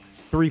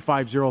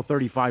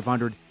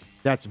 320-350-3500.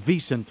 That's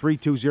VSiN,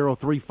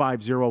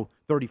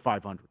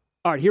 320-350-3500.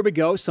 All right, here we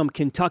go. Some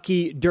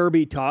Kentucky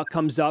Derby talk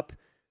comes up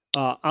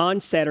on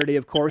Saturday,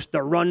 of course,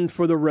 the Run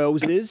for the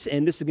Roses,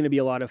 and this is going to be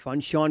a lot of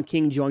fun. Sean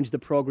King joins the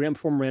program,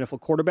 former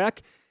NFL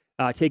quarterback,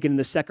 taken in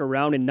the second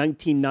round in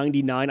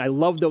 1999. I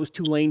love those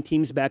Tulane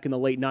teams back in the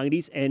late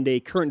 90s, and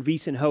a current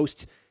VSiN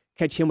host.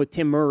 Catch him with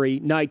Tim Murray,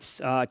 nights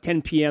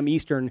 10 p.m.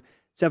 Eastern,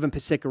 7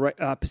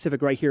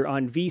 Pacific right here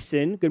on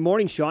VSiN. Good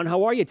morning, Sean.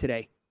 How are you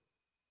today?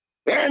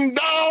 And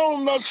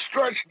down the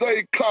stretch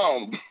they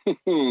come.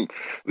 The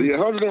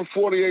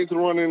 148th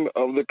running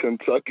of the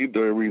Kentucky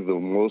Derby, the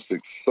most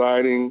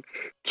exciting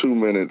 2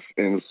 minutes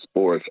in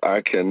sports.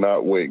 I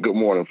cannot wait. Good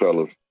morning,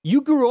 fellas.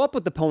 You grew up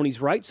with the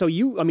Ponies, right? So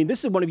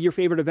this is one of your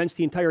favorite events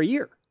the entire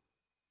year.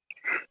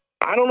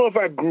 I don't know if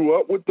I grew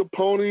up with the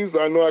Ponies.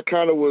 I know I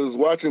kind of was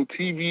watching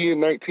TV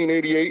in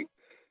 1988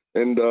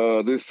 And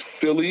this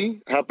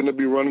filly happened to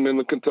be running in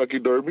the Kentucky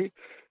Derby,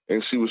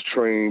 and she was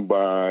trained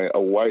by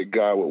a white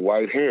guy with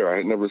white hair. I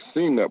had never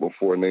seen that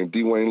before, named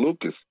Dwayne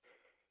Lucas.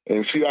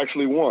 And she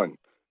actually won.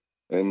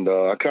 And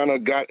I kind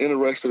of got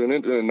interested in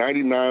it in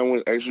 '99,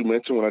 when, as you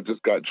mentioned, when I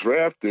just got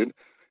drafted.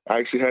 I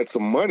actually had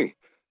some money,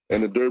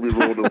 and the Derby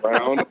rolled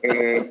around,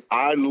 and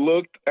I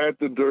looked at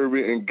the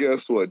Derby, and guess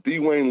what?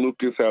 Dwayne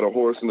Lucas had a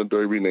horse in the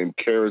Derby named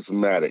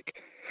Charismatic.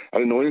 I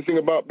didn't know anything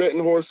about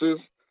betting horses,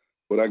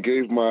 but I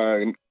gave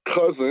my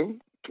cousin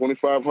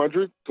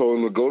 $2,500, told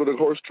him to go to the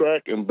horse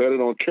track and bet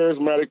it on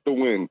Charismatic to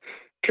win.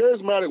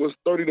 Charismatic was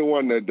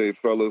 30-1 that day,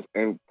 fellas,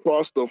 and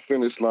crossed the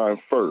finish line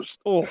first.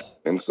 Oh.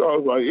 And so I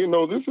was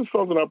like, this is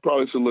something I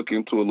probably should look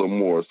into a little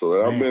more.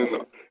 So I've been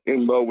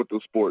in love with the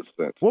sport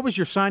since. What was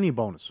your signing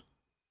bonus?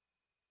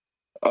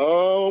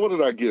 What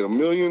did I get? $1.2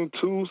 million,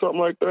 something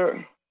like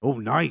that. Oh,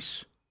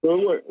 nice.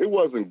 So it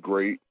wasn't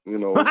great,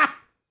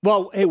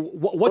 Well, hey,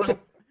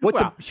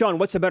 Sean?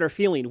 What's a better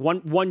feeling?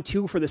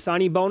 1-2 for the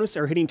signing bonus,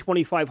 or hitting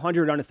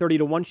 2,500 on a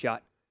 30-1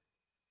 shot?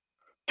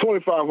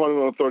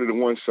 2,500 on a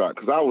 30-1 shot,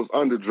 because I was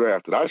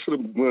underdrafted. I should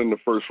have won in the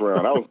first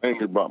round. I was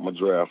angry about my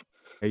draft.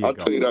 I'll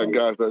tell you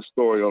that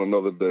story on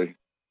another day.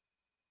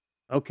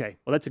 Okay,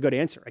 well, that's a good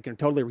answer. I can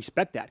totally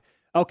respect that.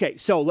 Okay,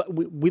 so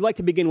we like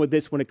to begin with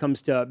this when it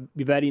comes to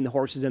betting the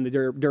horses in the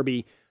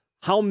Derby.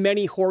 How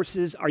many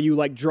horses are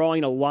you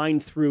drawing a line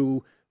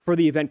through for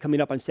the event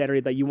coming up on Saturday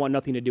that you want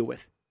nothing to do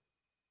with?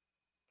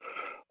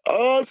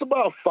 It's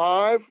about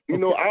 5.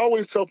 Okay. I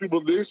always tell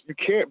people this: you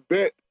can't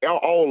bet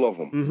all of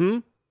them. Mm-hmm.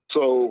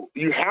 So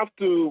you have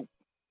to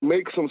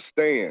make some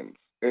stands,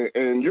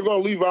 and you're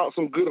going to leave out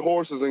some good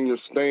horses in your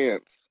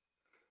stance,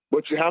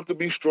 but you have to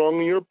be strong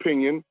in your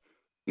opinion.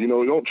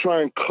 Don't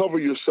try and cover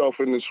yourself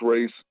in this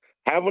race.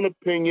 Have an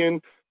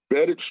opinion,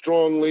 bet it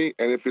strongly,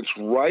 and if it's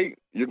right,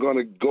 you're going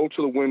to go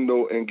to the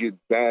window and get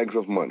bags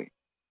of money.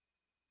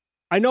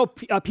 I know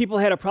people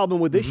had a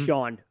problem with this,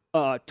 Sean.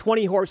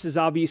 20 horses,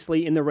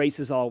 obviously, in the race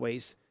as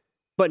always,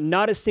 but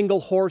not a single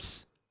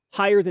horse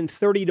higher than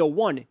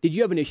 30-1. Did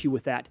you have an issue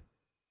with that?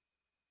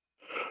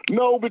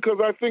 No, because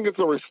I think it's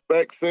a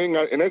respect thing,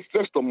 and it's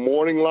just a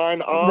morning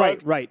line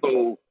odds. Right.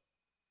 So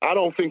I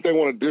don't think they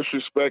want to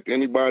disrespect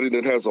anybody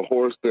that has a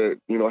horse that,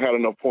 had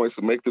enough points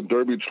to make the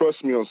Derby.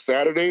 Trust me, on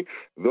Saturday,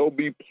 there'll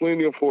be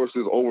plenty of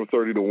horses over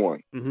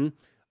 30-1. Mm-hmm.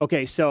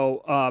 Okay,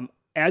 so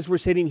as we're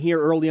sitting here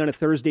early on a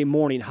Thursday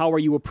morning, how are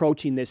you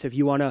approaching this? If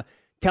you want to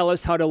tell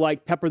us how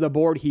to, pepper the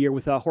board here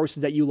with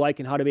horses that you like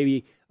and how to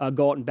maybe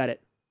go out and bet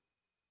it.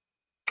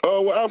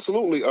 Well,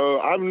 absolutely.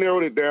 I've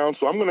narrowed it down,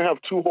 so I'm going to have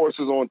 2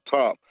 horses on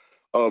top.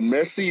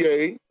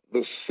 Messier,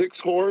 the 6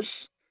 horse,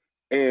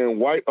 and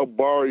White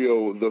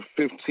Abarrio, the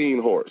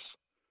 15 horse.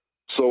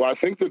 So I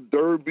think the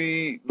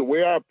Derby, the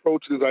way I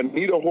approach it is I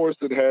need a horse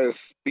that has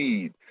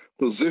speed,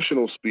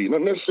 positional speed.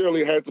 Not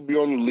necessarily has to be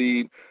on the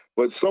lead,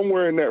 but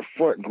somewhere in that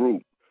front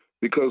group.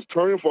 Because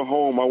turning for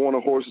home, I want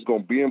a horse that's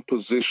going to be in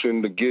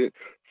position to get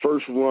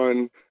first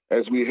run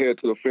as we head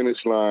to the finish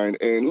line.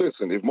 And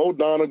listen, if Mo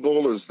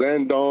Donegal or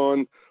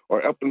Zandon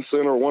or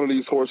Epicenter or one of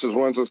these horses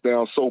runs us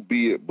down, so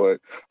be it.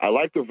 But I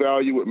like the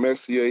value with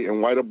Messier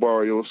and White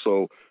Abarrio,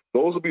 so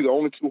those will be the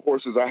only 2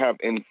 horses I have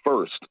in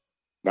first.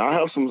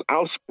 Now,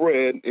 I'll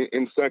spread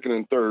in second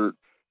and third,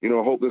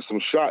 hope there's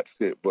some shots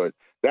hit, but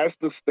that's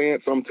the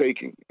stance I'm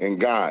taking.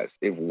 And guys,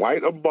 if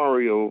White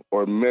Abarrio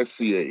or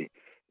Messier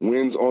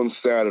wins on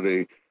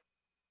Saturday,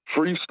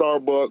 free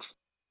Starbucks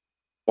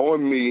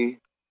on me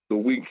the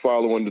week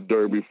following the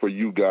Derby for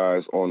you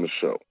guys on the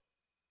show.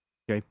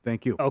 Okay,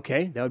 thank you.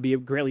 Okay, that would be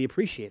greatly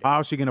appreciated. How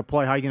are you going to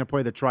play? How are you going to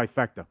play the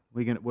trifecta?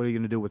 What are you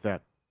going to do with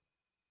that?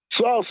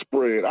 So I'll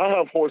spread. I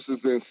have horses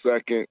in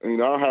second.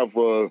 I'll have,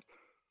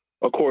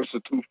 of course, the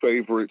 2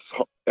 favorites,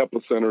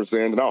 Epicenters,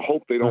 and I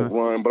hope they don't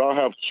run, but I'll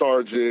have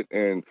Charge It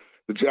and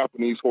the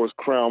Japanese horse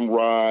Crown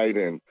Ride,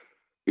 and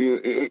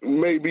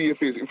maybe if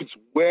it's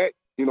wet,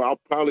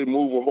 I'll probably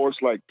move a horse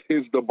like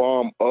Tiz the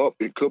Bomb up.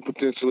 It could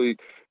potentially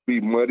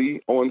be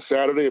muddy on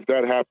Saturday. If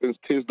that happens,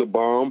 Tiz the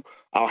Bomb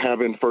I'll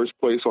have in first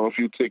place on a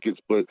few tickets,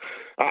 but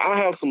I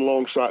have some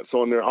long shots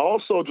on there. I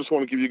also just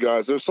want to give you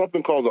guys, there's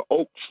something called the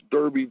Oaks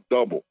Derby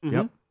Double.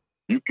 Yep.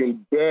 You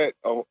can bet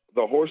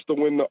the horse to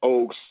win the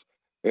Oaks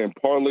and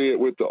parlay it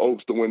with the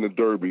Oaks to win the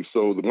Derby.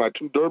 So my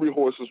 2 Derby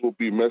horses will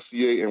be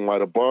Messier and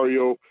White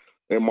Abarrio,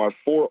 and my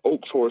 4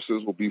 Oaks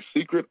horses will be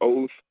Secret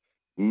Oath,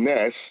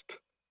 Nest,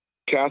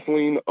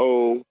 Kathleen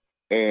O,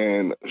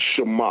 and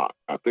Shamat.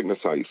 I think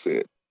that's how you say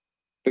it.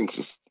 I think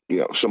it's,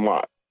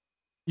 Shamat.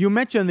 You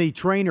mentioned the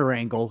trainer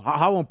angle.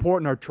 How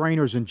important are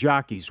trainers and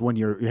jockeys when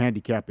you're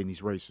handicapping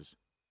these races?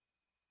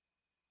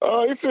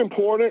 It's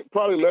important,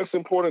 probably less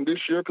important this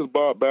year because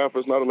Bob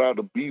Baffert's not allowed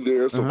to be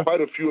there. So quite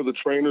a few of the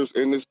trainers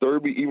in this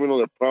Derby, even though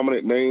they're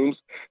prominent names,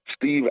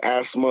 Steve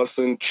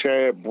Asmussen,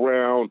 Chad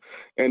Brown,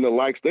 and the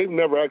likes, they've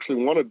never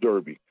actually won a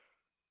Derby.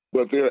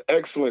 But they're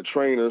excellent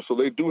trainers, so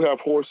they do have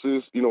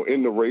horses,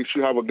 in the race.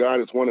 You have a guy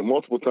that's won it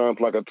multiple times,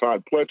 like a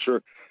Todd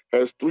Pletcher,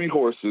 has 3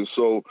 horses.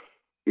 So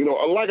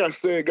Like I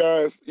said,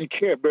 guys, you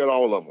can't bet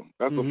all of them.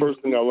 That's the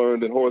first thing I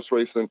learned in horse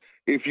racing.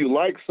 If you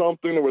like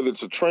something, whether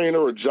it's a trainer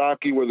or a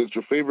jockey, whether it's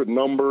your favorite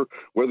number,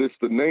 whether it's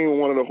the name of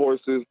one of the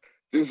horses,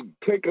 just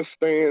take a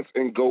stance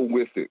and go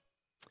with it.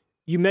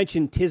 You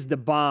mentioned Tiz the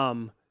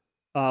Bomb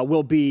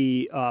will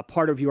be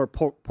part of your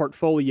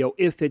portfolio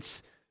if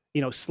it's,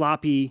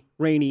 sloppy,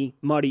 rainy,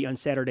 muddy on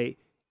Saturday.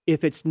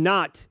 If it's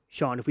not,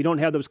 Sean, if we don't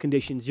have those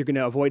conditions, you're going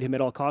to avoid him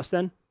at all costs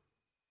then?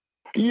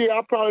 Yeah,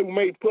 I probably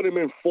may put him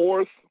in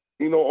fourth,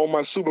 on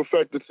my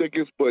Superfecta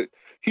tickets, but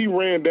he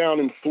ran down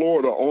in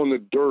Florida on the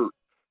dirt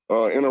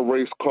in a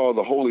race called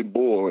the Holy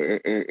Bull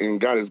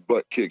and got his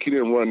butt kicked. He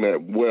didn't run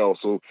that well,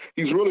 so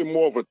he's really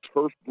more of a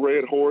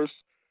turf-bred horse.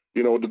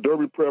 The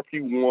Derby prep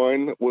he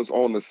won was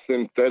on the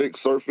synthetic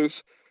surface,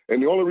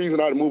 and the only reason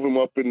I'd move him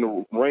up in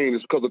the rain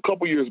is because a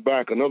couple years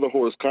back, another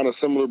horse, kind of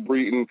similar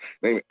breeding,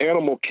 named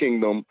Animal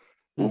Kingdom,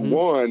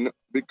 won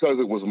because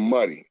it was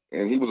muddy,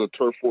 and he was a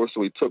turf horse,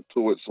 so he took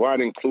to it, so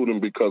I'd include him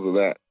because of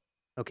that.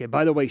 Okay,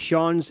 by the way,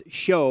 Sean's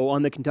show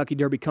on the Kentucky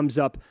Derby comes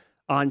up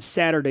on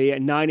Saturday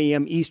at 9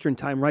 a.m. Eastern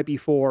time, right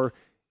before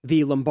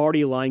the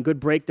Lombardi line.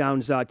 Good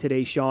breakdowns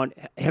today, Sean.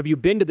 Have you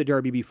been to the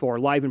Derby before,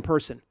 live in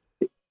person?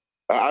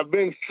 I've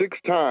been 6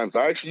 times.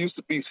 I actually used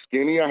to be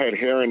skinny. I had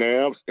hair and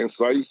abs, and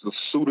so I used to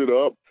suit it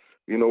up,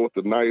 with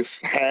a nice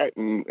hat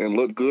and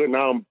look good.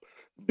 Now I'm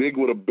big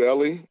with a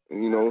belly,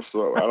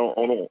 so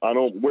I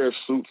don't wear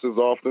suits as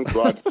often,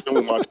 so I just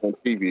only watch on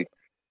TV.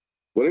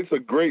 But it's a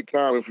great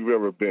time if you've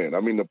ever been.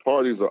 I mean, the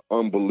parties are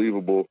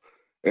unbelievable,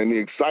 and the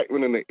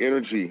excitement and the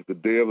energy the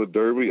day of the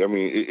Derby,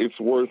 it's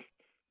worth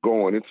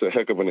going. It's a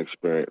heck of an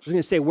experience. I was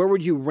going to say, where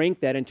would you rank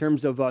that in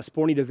terms of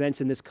sporting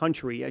events in this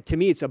country? To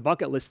me, it's a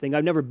bucket list thing.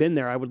 I've never been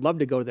there. I would love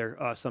to go there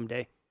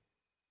someday.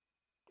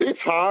 It's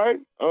high.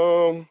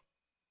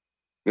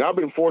 I've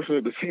been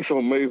fortunate to see some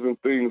amazing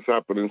things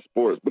happen in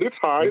sports, but it's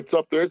high. It's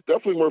up there. It's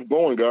definitely worth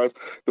going, guys.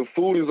 The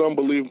food is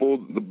unbelievable.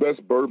 The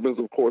best bourbons,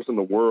 of course, in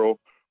the world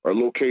are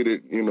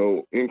located,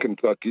 in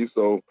Kentucky.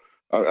 So,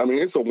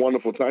 it's a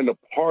wonderful time. The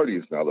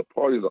parties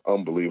are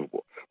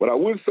unbelievable. But I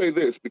would say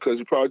this, because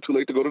you're probably too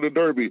late to go to the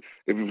Derby.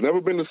 If you've never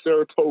been to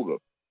Saratoga,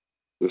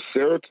 the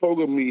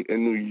Saratoga meet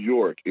in New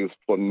York is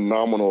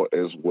phenomenal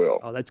as well.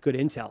 Oh, that's good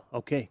intel.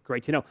 Okay,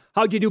 great to know.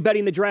 How'd you do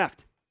betting the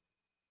draft?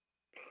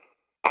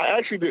 I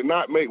actually did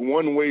not make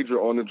one wager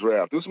on the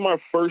draft. This is my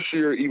first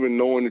year even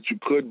knowing that you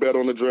could bet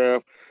on the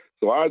draft.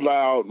 So I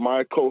allowed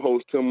my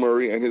co-host Tim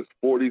Murray and his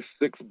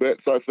 46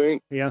 bets, I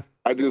think. Yeah.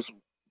 I just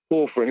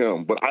pulled for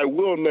him. But I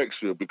will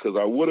next year because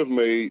I would have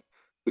made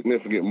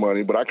significant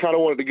money. But I kind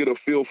of wanted to get a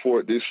feel for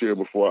it this year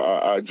before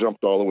I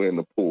jumped all the way in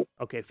the pool.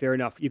 Okay, fair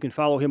enough. You can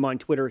follow him on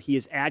Twitter. He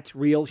is at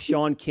Real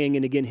Sean King.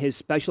 And again, his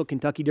special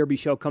Kentucky Derby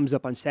show comes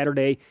up on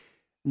Saturday,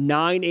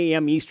 9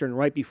 a.m. Eastern,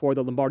 right before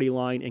the Lombardi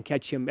line. And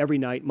catch him every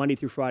night, Monday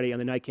through Friday on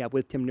the Nightcap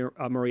with Tim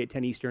Murray at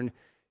 10 Eastern.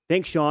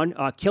 Thanks, Sean.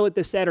 Kill it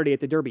this Saturday at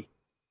the Derby.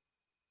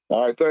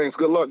 All right, thanks.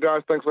 Good luck,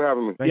 guys. Thanks for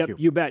having me. Thank you.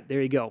 You bet. There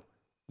you go.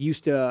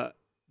 Used to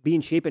be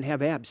in shape and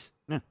have abs.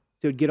 Yeah.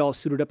 So it'd get all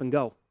suited up and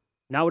go.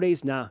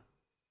 Nowadays, nah.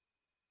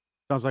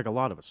 Sounds like a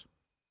lot of us.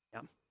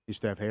 Yeah.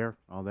 Used to have hair,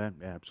 all that.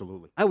 Yeah,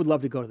 absolutely. I would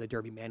love to go to the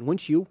Derby, man.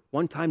 Wouldn't you?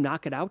 One time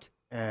knock it out?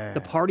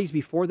 The parties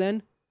before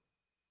then?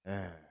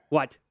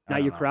 What?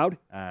 Not your crowd?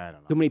 I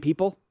don't know. Too many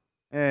people?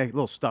 A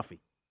little stuffy.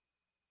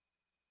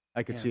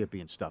 I could see it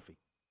being stuffy.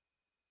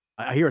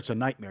 I hear it's a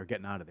nightmare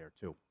getting out of there,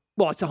 too.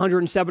 Well, it's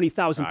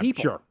 170,000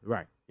 people. Sure,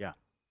 right, yeah.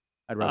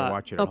 I'd rather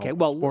watch it at okay, home.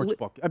 well, Sports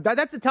book.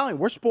 That's Italian.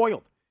 We're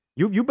spoiled.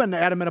 You've been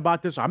adamant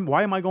about this.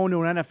 Why am I going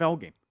to an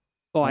NFL game?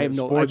 Oh, I have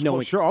no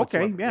interest Sure, okay,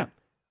 whatsoever. yeah.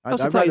 I'll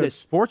also I'd tell you rather this.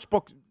 sports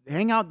book,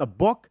 hang out in the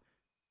book,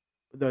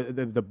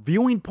 the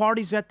viewing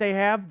parties that they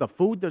have, the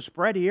food, the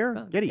spread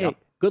here. Giddy up.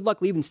 Good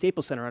luck leaving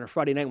Staples Center on a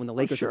Friday night when the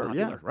Lakers are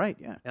popular. Yeah, right,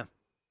 yeah. Yeah.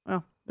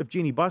 Well, if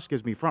Jeannie Buss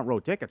gives me front row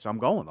tickets, I'm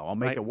going, though. I'll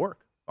make it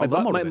work.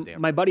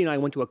 My buddy and I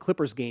went to a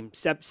Clippers game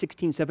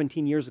 16,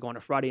 17 years ago on a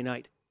Friday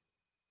night.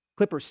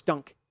 Clippers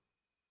stunk.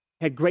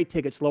 Had great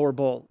tickets, lower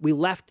bowl. We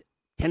left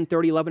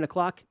 10:30, 11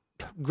 o'clock,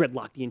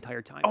 gridlocked the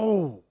entire time.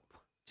 Oh.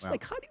 It's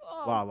like, how do you...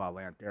 Oh. La La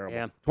Land, terrible.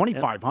 Yeah.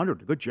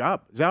 2,500, good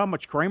job. Is that how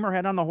much Kramer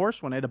had on the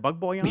horse when they had a bug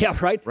boy on? Yeah,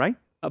 right. Right?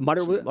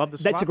 Love the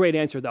That's slot. a great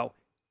answer, though.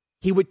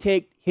 He would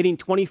take hitting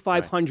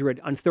 2,500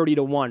 on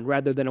 30-1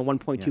 rather than a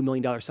 $1.2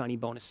 million signing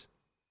bonus.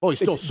 Oh, he's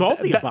still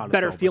salty about it.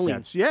 Better though,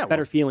 feeling.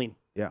 Better feeling.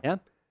 Yeah.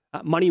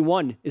 Money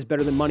won is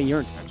better than money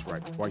earned. That's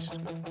right. Twice as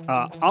good.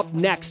 Up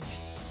next,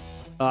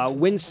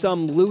 win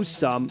some, lose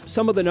some.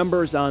 Some of the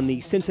numbers on the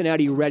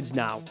Cincinnati Reds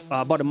now,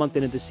 about a month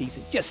into the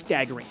season. Just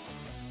staggering.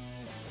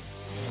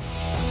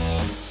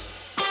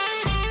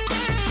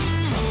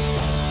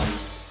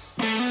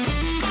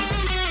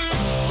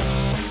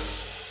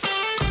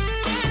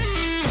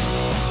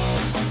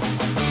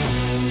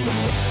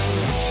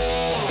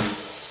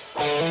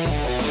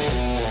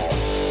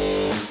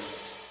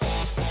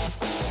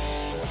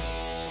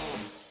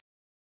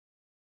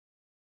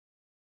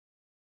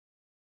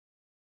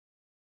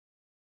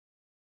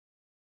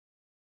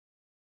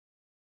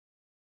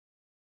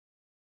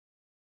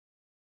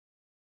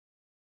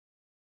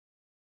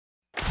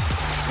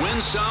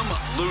 Win Some,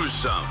 Lose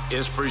Some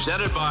is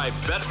presented by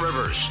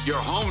BetRivers, your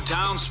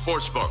hometown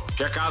sportsbook.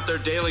 Check out their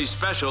daily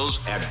specials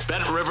at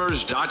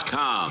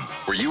BetRivers.com.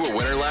 Were you a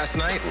winner last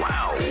night?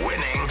 Wow,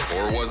 winning.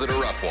 Or was it a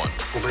rough one?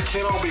 Well, they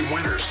can't all be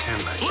winners, can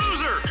they?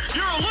 Loser!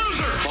 You're a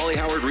loser! Paulie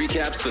Howard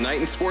recaps the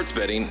night in sports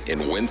betting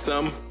in Win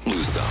Some,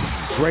 Lose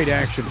Some. Great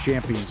action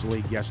Champions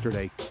League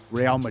yesterday.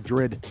 Real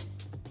Madrid,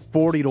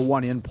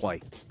 40-1 in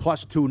play,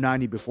 plus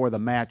 290 before the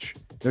match.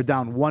 They're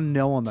down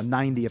 1-0 in the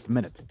 90th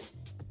minute.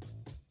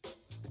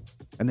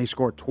 And they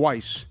score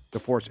twice to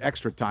force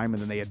extra time,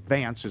 and then they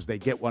advance as they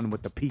get one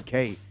with the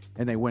PK,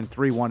 and they win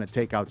 3-1 and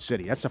take out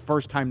City. That's the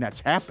first time that's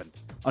happened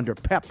under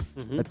Pep,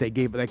 that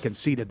they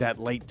conceded that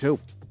late, too.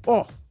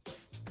 Oh.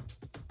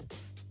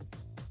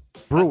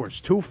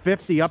 Brewers,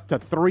 250 up to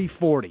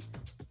 340.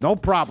 No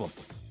problem.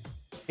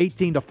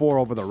 18-4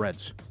 over the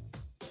Reds.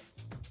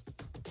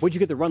 What'd you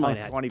get the run line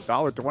at?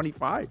 $25.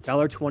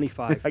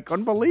 $1.25. I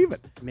couldn't believe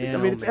it. Man, I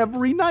mean, it's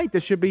every night.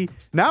 This should be.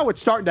 Now it's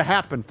starting to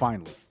happen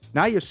finally.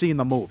 Now you're seeing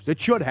the moves.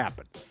 It should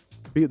happen.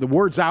 The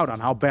word's out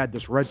on how bad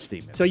this Reds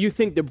team is. So you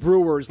think the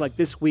Brewers, like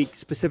this week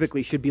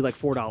specifically, should be like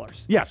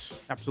 $4?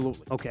 Yes,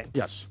 absolutely. Okay.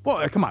 Yes.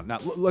 Well, come on. Now,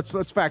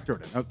 let's factor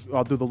it in.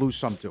 I'll do the lose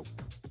some, too.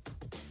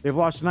 They've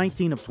lost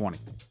 19 of 20.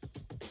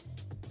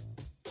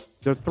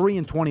 They're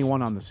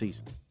 3-21 on the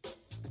season.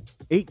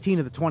 18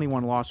 of the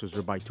 21 losses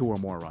are by 2 or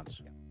more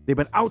runs. They've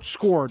been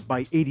outscored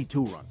by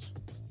 82 runs.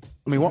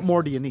 I mean, what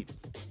more do you need?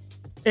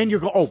 And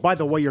by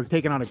the way, you're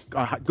taking on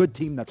a good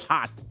team that's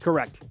hot.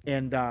 Correct.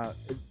 And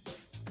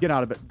get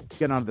out of it.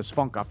 Get out of this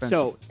funk offense.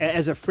 So,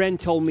 as a friend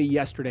told me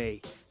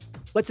yesterday,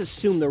 let's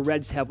assume the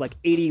Reds have like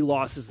 80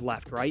 losses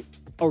left, right?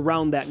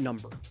 Around that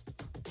number.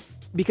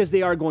 Because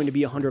they are going to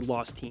be a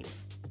 100-loss team.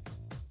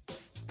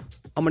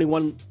 How many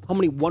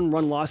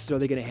one-run losses are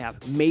they going to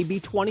have? Maybe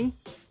 20?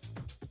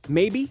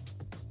 Maybe?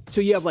 So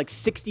you have like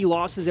 60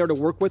 losses there to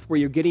work with where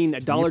you're getting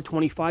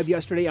 $1.25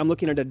 yesterday. I'm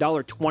looking at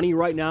 $1.20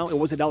 right now. It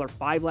was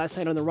 $1.05 last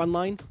night on the run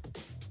line.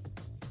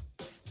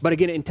 But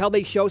again, until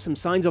they show some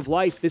signs of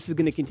life, this is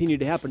going to continue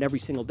to happen every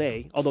single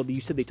day. Although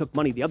you said they took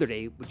money the other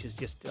day, which is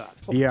just,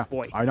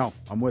 boy. I know.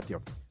 I'm with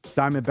you.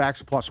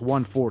 Diamondbacks plus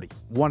 140.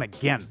 Won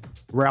again.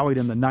 Rallied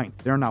in the ninth.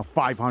 They're now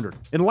 500.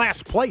 In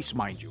last place,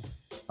 mind you.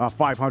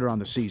 500 on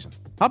the season.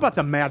 How about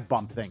the Mad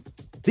Bum thing?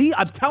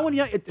 I'm telling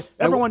you,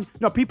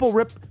 people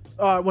rip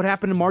what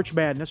happened in March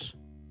Madness.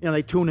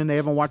 They tune in. They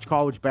haven't watched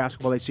college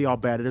basketball. They see how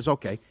bad it is.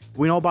 Okay.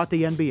 We know about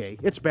the NBA.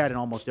 It's bad in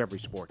almost every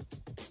sport.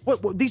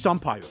 What these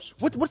umpires?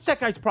 What's that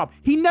guy's problem?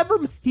 He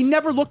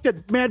never looked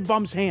at Mad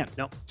Bum's hand.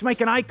 No. He's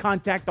making eye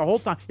contact the whole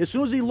time. As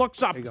soon as he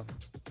looks up. There you go.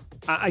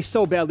 I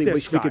so badly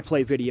wish we could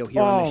play video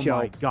here on the show. Oh,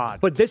 my God.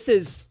 But this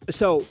is...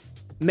 So,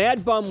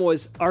 Mad Bum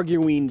was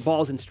arguing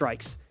balls and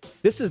strikes.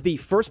 This is the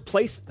first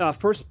base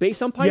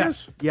umpire?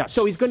 Yes.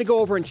 So he's going to go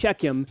over and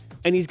check him,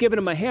 and he's giving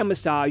him a hand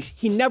massage.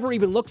 He never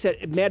even looks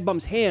at Mad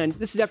Bum's hand.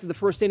 This is after the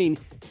first inning.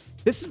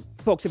 This is,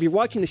 folks, if you're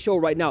watching the show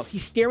right now,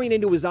 he's staring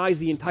into his eyes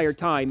the entire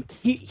time.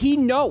 He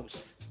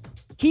knows.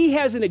 He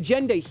has an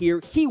agenda here.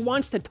 He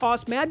wants to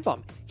toss Mad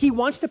Bum. He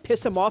wants to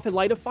piss him off and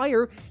light a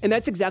fire, and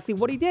that's exactly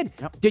what he did.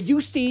 Yep. Did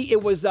you see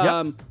it was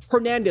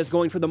Hernandez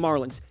going for the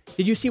Marlins?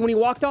 Did you see when he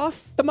walked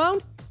off the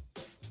mound?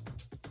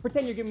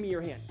 Pretend you're giving me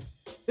your hand.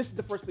 This is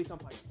the first base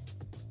umpire.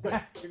 Good.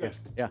 You're good.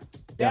 Yeah.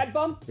 Mad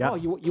Bum? Yep. Oh,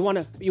 you want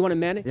to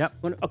man it? Yep.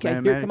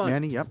 Okay, here, come on.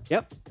 Manny, yep.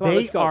 Yep. Come on, They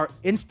let's go. are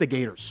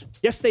instigators.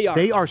 Yes, they are.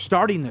 They are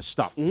starting this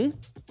stuff. Mm-hmm.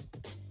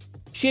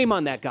 Shame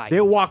on that guy.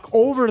 They'll walk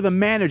over to the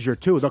manager,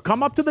 too. They'll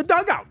come up to the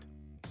dugout.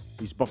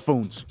 These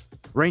buffoons.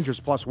 Rangers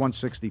plus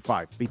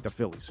 165. Beat the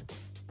Phillies.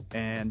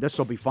 And this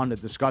will be fun to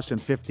discuss in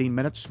 15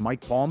 minutes.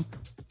 Mike Palm,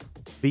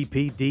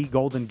 VPD,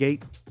 Golden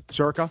Gate,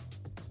 Circa.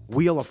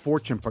 Wheel of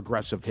Fortune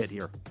progressive hit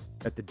here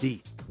at the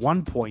D.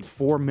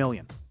 $1.4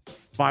 million.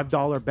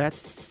 $5 bet.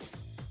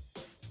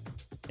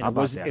 How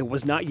about that? It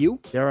was not you?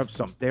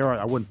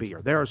 I wouldn't be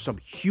here. There are some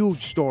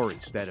huge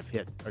stories that have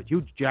hit, or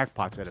huge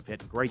jackpots that have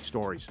hit, great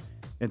stories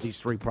in these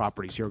three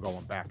properties here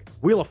going back.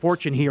 Wheel of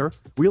Fortune here,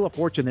 Wheel of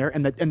Fortune there,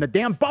 and the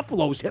damn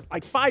Buffaloes hit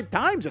like 5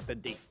 times at the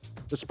D.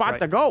 The spot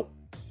to go.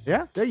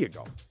 Yeah, there you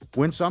go.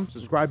 Win some,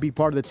 subscribe, be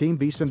part of the team,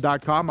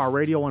 vsin.com, our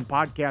radio and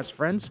podcast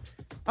friends.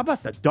 How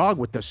about the dog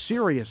with the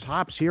serious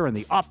hops here and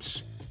the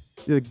ups?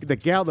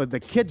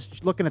 The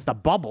kid's looking at the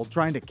bubble,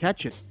 trying to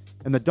catch it,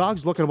 and the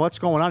dog's looking at what's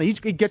going on. He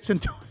gets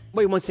into it.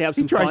 Well, he wants to have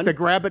some fun. He tries fun. to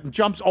grab it and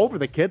jumps over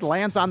the kid,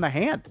 lands on the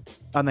head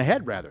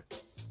rather.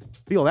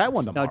 Feel that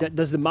one tomorrow. Now,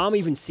 does the mom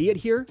even see it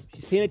here?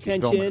 She's paying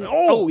attention. filming it.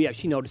 Oh! Yeah,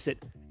 she noticed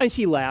it. And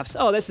she laughs.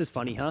 Oh, this is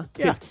funny, huh?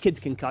 Yeah. Kids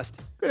concussed.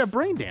 Could have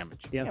brain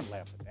damage. Yeah. You can't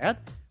laugh at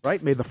that.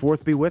 Right? May the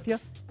 4th be with you.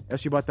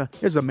 Ask you about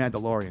here's a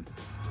Mandalorian.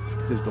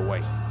 This is the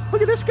way.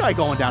 Look at this guy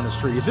going down the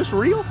street. Is this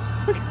real?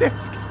 Look at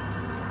this guy.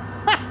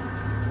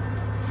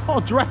 All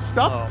dressed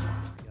up. Oh,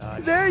 my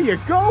God. There you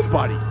go,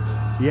 buddy.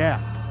 Yeah.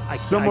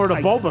 Similar to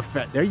I- Boba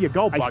Fett. There you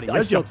go, buddy. I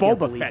There's your still can't Boba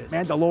believe Fett,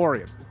 this.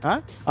 Mandalorian.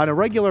 Huh? On a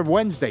regular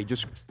Wednesday,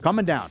 just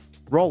coming down.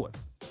 Rolling.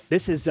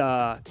 This is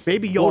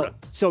Baby Yoda.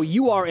 So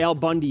you are Al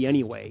Bundy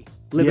anyway.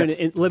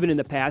 living in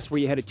the past where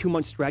you had a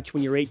 2-month stretch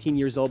when you were 18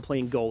 years old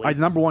playing goalie.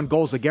 Number one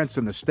goals against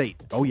in the state.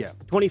 Oh, yeah.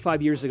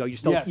 25 years ago,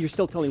 you're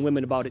still telling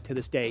women about it to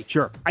this day.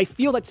 Sure. I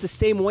feel that's the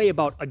same way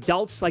about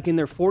adults like in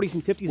their 40s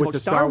and 50s With about the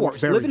Star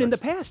Wars, very living in good.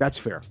 the past. That's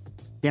fair.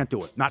 Can't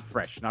do it. Not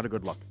fresh. Not a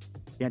good look.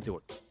 Can't do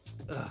it.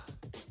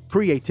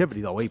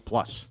 Creativity, though, A+.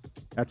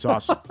 That's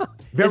awesome.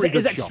 Very good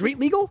Is that show. street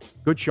legal?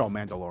 Good show,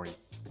 Mandalorian.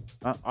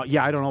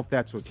 Yeah, I don't know if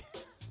that's what...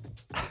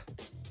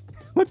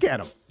 Look at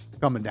him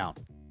coming down.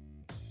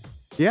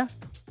 Yeah?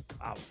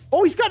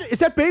 Oh, he's got... Is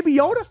that Baby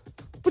Yoda?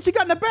 What's he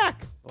got in the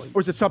back?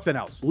 Or is it something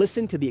else?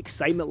 Listen to the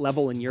excitement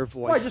level in your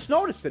voice. Oh, I just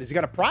noticed it. Has he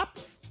got a prop?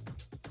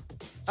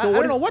 So I what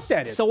don't if- know what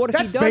that is. so what if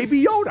he That's does?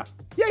 Baby Yoda.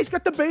 Yeah, he's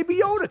got the Baby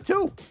Yoda,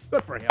 too.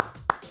 Good for him.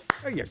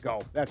 There you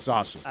go. That's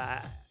awesome.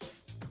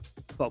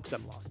 Folks,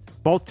 I'm lost.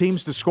 Both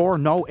teams to score.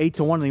 No,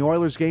 8-1 in the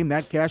Oilers game.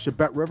 That cash at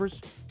Bet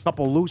Rivers.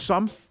 Couple lose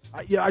some.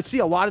 Yeah, I see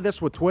a lot of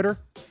this with Twitter.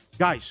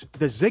 Guys,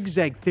 the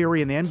zigzag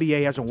theory in the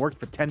NBA hasn't worked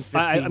for 10,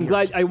 15 years. I'm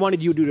glad I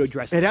wanted you to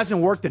address It this.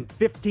 hasn't worked in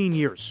 15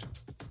 years.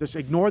 Just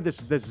ignore this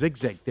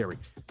zigzag theory.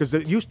 Because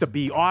it used to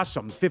be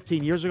awesome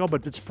 15 years ago,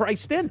 but it's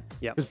priced in.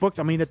 Yep. It's booked.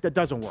 I mean, it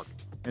doesn't work.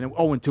 And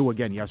 0-2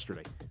 again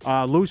yesterday.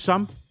 Lose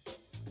some.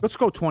 Let's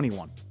go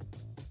 21.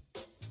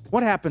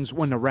 What happens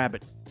when the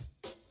rabbit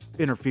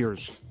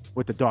interferes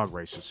with the dog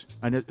races?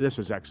 And this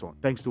is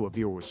excellent. Thanks to a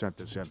viewer who sent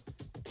this in.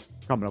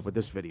 Coming up with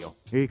this video.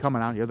 Here you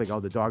coming out. Here they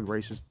go. The dog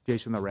races.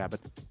 Chasing the rabbit.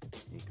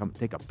 You come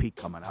take a peek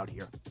coming out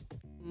here.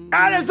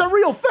 And it's a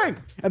real thing.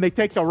 And they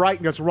take the right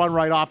and just run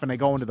right off and they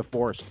go into the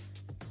forest.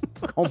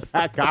 Go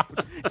back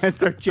out as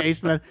they're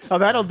chasing it. Oh,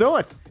 that'll do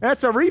it.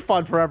 That's a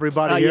refund for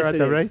everybody here yes, at it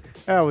the is. ring.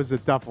 That was a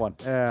tough one.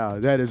 Yeah,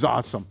 that is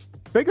awesome.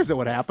 Figures it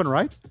would happen,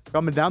 right?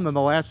 Coming down in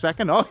the last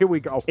second. Oh, here we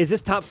go. Is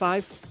this top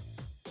 5?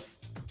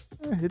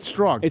 It's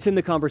strong. It's in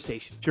the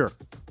conversation. Sure.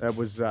 That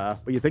was,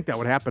 but you think that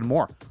would happen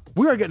more.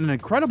 We are getting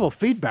incredible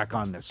feedback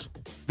on this.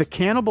 The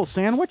cannibal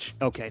sandwich?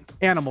 Okay.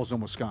 Animals in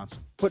Wisconsin.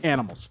 Put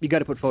animals. You got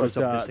to put photos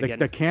But, up of this again.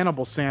 the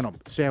cannibal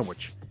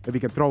sandwich. If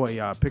you can throw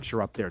a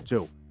picture up there,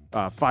 too.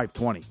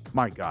 520.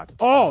 My God.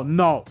 Oh,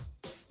 no.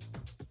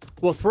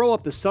 Well, throw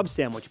up the sub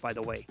sandwich, by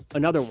the way.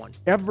 Another one.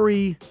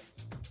 Every...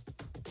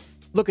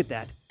 Look at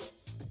that.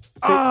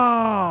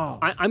 Oh!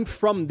 I'm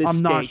from this I'm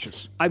state.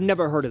 nauseous. I've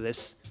never heard of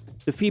this.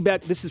 The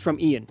feedback, this is from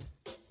Ian.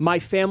 My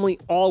family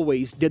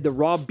always did the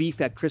raw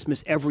beef at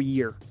Christmas every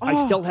year.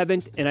 I still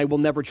haven't, and I will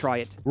never try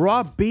it.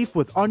 Raw beef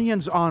with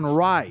onions on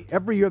rye.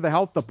 Every year the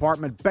health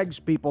department begs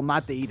people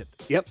not to eat it.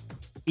 Yep.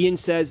 Ian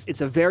says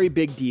it's a very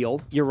big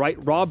deal. You're right.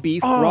 Raw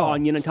beef, raw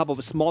onion on top of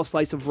a small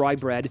slice of rye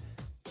bread.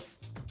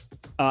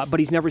 But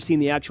he's never seen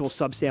the actual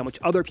sub sandwich.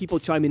 Other people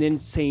chiming in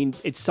saying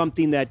it's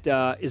something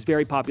that is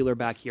very popular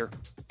back here.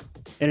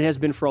 And it has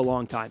been for a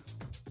long time.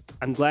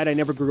 I'm glad I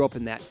never grew up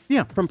in that.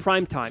 Yeah. From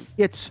prime time.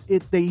 It's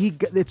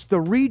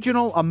the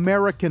regional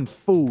American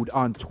food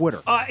on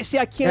Twitter. See,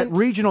 I can't. At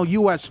regional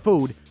U.S.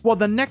 food. Well,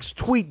 the next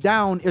tweet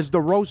down is the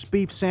roast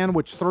beef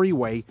sandwich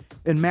 3-way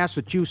in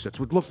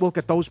Massachusetts. Look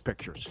at those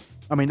pictures.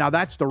 I mean, now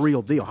that's the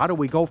real deal. How do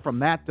we go from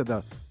that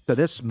to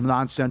this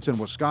nonsense in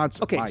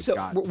Wisconsin? Okay, My so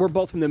God. we're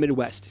both from the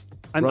Midwest.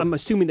 I'm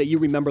assuming that you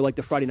remember like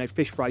the Friday night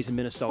fish fries in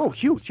Minnesota. Oh,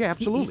 huge. Yeah,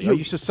 absolutely. I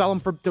used to sell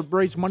them to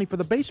raise money for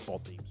the baseball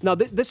teams. Now,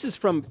 this is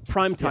from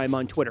Primetime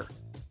on Twitter.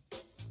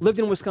 Lived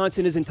in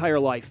Wisconsin his entire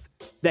life.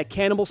 That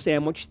cannibal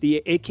sandwich,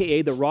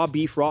 a.k.a. the raw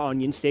beef, raw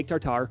onion, steak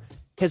tartare,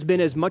 has been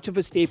as much of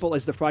a staple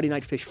as the Friday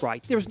night fish fry.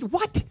 There's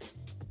what?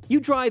 You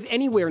drive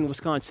anywhere in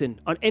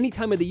Wisconsin on any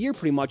time of the year,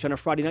 pretty much on a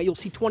Friday night, you'll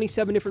see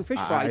 27 different fish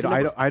fries.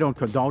 I don't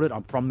condone it.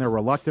 I'm from there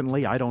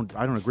reluctantly. I don't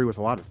agree with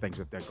a lot of things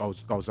that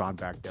goes on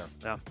back there.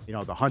 Yeah. You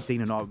know, the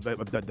hunting and all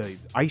the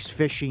ice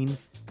fishing.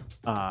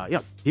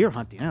 Deer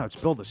hunting. Yeah, let's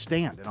build a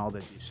stand and all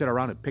that. You sit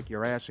around and pick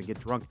your ass and get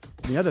drunk.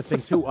 And the other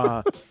thing too,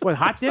 what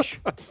hot dish?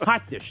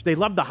 Hot dish. They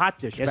love the hot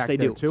dish Yes, back they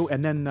there do. too.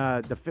 And then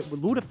the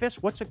lutefisk.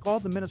 What's it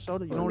called? The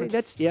Minnesota. You know what it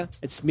is? That's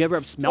It's you ever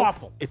have smelt?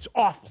 Awful. It's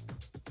awful.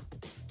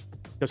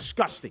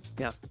 Disgusting.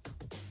 Yeah.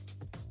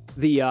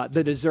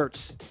 The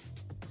desserts.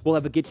 We'll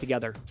have a get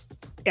together.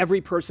 Every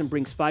person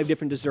brings 5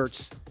 different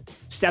desserts.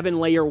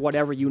 7-layer,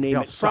 whatever you name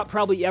it.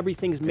 Probably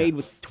everything's made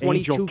with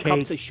 22 Angel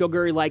cups cake. of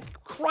sugar.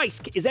 Like,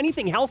 Christ, is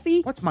anything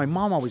healthy? What's my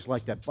mom always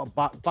like that?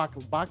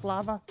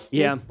 Baklava?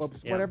 Yeah.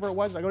 Whatever it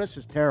was. I go, this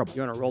is terrible.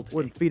 You're on a roll today.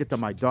 Wouldn't feed it to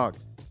my dog.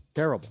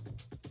 Terrible.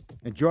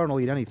 And Jordan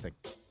will eat anything.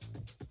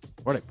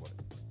 Where'd I put it?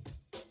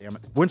 Damn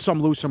it. Win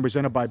Some, Lose Some,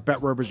 presented by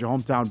Bet Rivers, your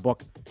hometown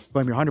book.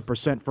 Claim your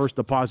 100% first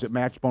deposit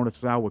match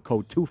bonus now with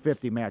code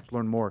 250MATCH.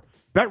 Learn more.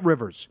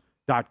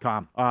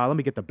 BetRivers.com. Let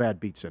me get the bad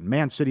beats in.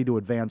 Man City to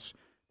advance.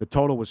 The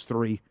total was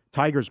 3.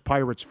 Tigers,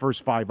 Pirates,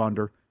 first 5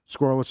 under.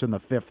 Scoreless in the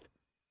 5th.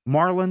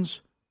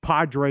 Marlins,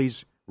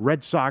 Padres,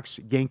 Red Sox,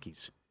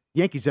 Yankees.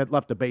 Yankees had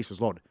left the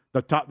bases loaded.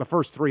 The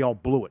first 3 all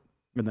blew it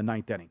in the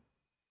 9th inning.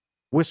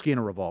 Whiskey and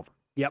a revolver.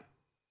 Yep.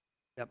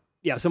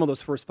 Yeah, some of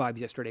those first 5s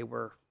yesterday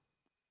were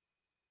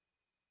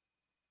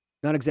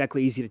not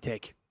exactly easy to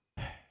take.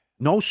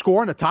 No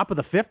score in the top of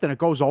the 5th, and it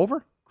goes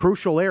over.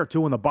 Crucial error,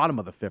 too, in the bottom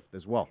of the 5th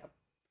as well.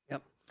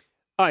 Yep.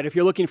 All right, if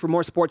you're looking for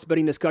more sports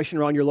betting discussion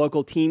around your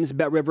local teams,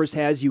 BetRivers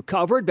has you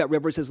covered.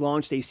 BetRivers has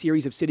launched a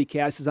series of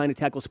CityCasts designed to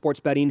tackle sports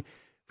betting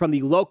from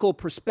the local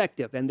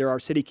perspective. And there are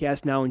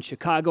CityCasts now in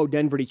Chicago,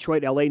 Denver,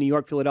 Detroit, LA, New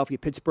York, Philadelphia,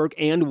 Pittsburgh,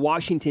 and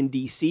Washington,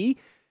 D.C.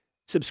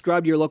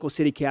 Subscribe to your local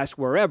CityCast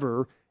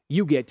wherever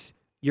you get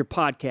your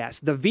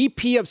podcast. The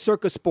VP of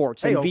Circa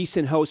Sports and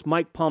VSiN host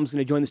Mike Palm is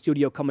going to join the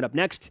studio coming up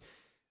next.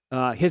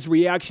 His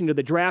reaction to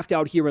the draft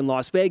out here in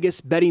Las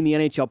Vegas, betting the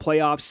NHL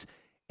playoffs,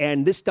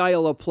 and this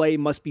style of play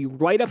must be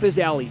right up his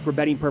alley for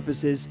betting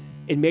purposes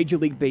in Major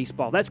League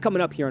Baseball. That's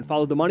coming up here on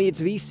Follow the Money. It's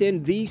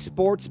VSiN, the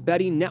Sports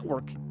Betting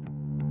Network.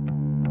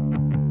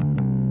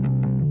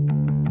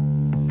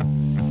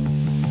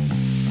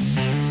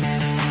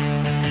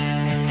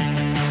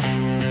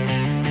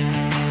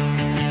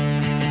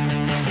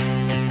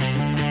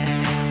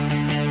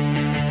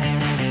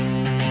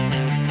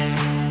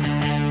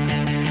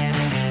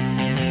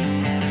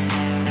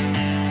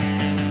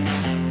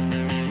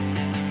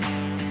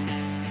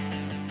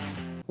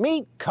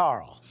 Meet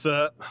Carl.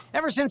 Sup?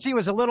 Ever since he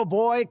was a little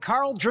boy,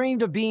 Carl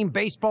dreamed of being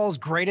baseball's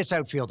greatest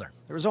outfielder.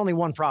 There was only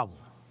one problem.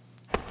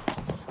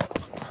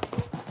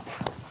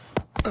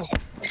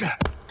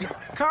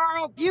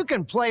 Carl, you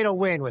can play to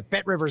win with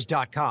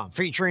BetRivers.com,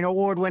 featuring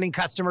award-winning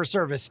customer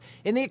service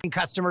in the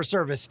customer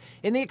service.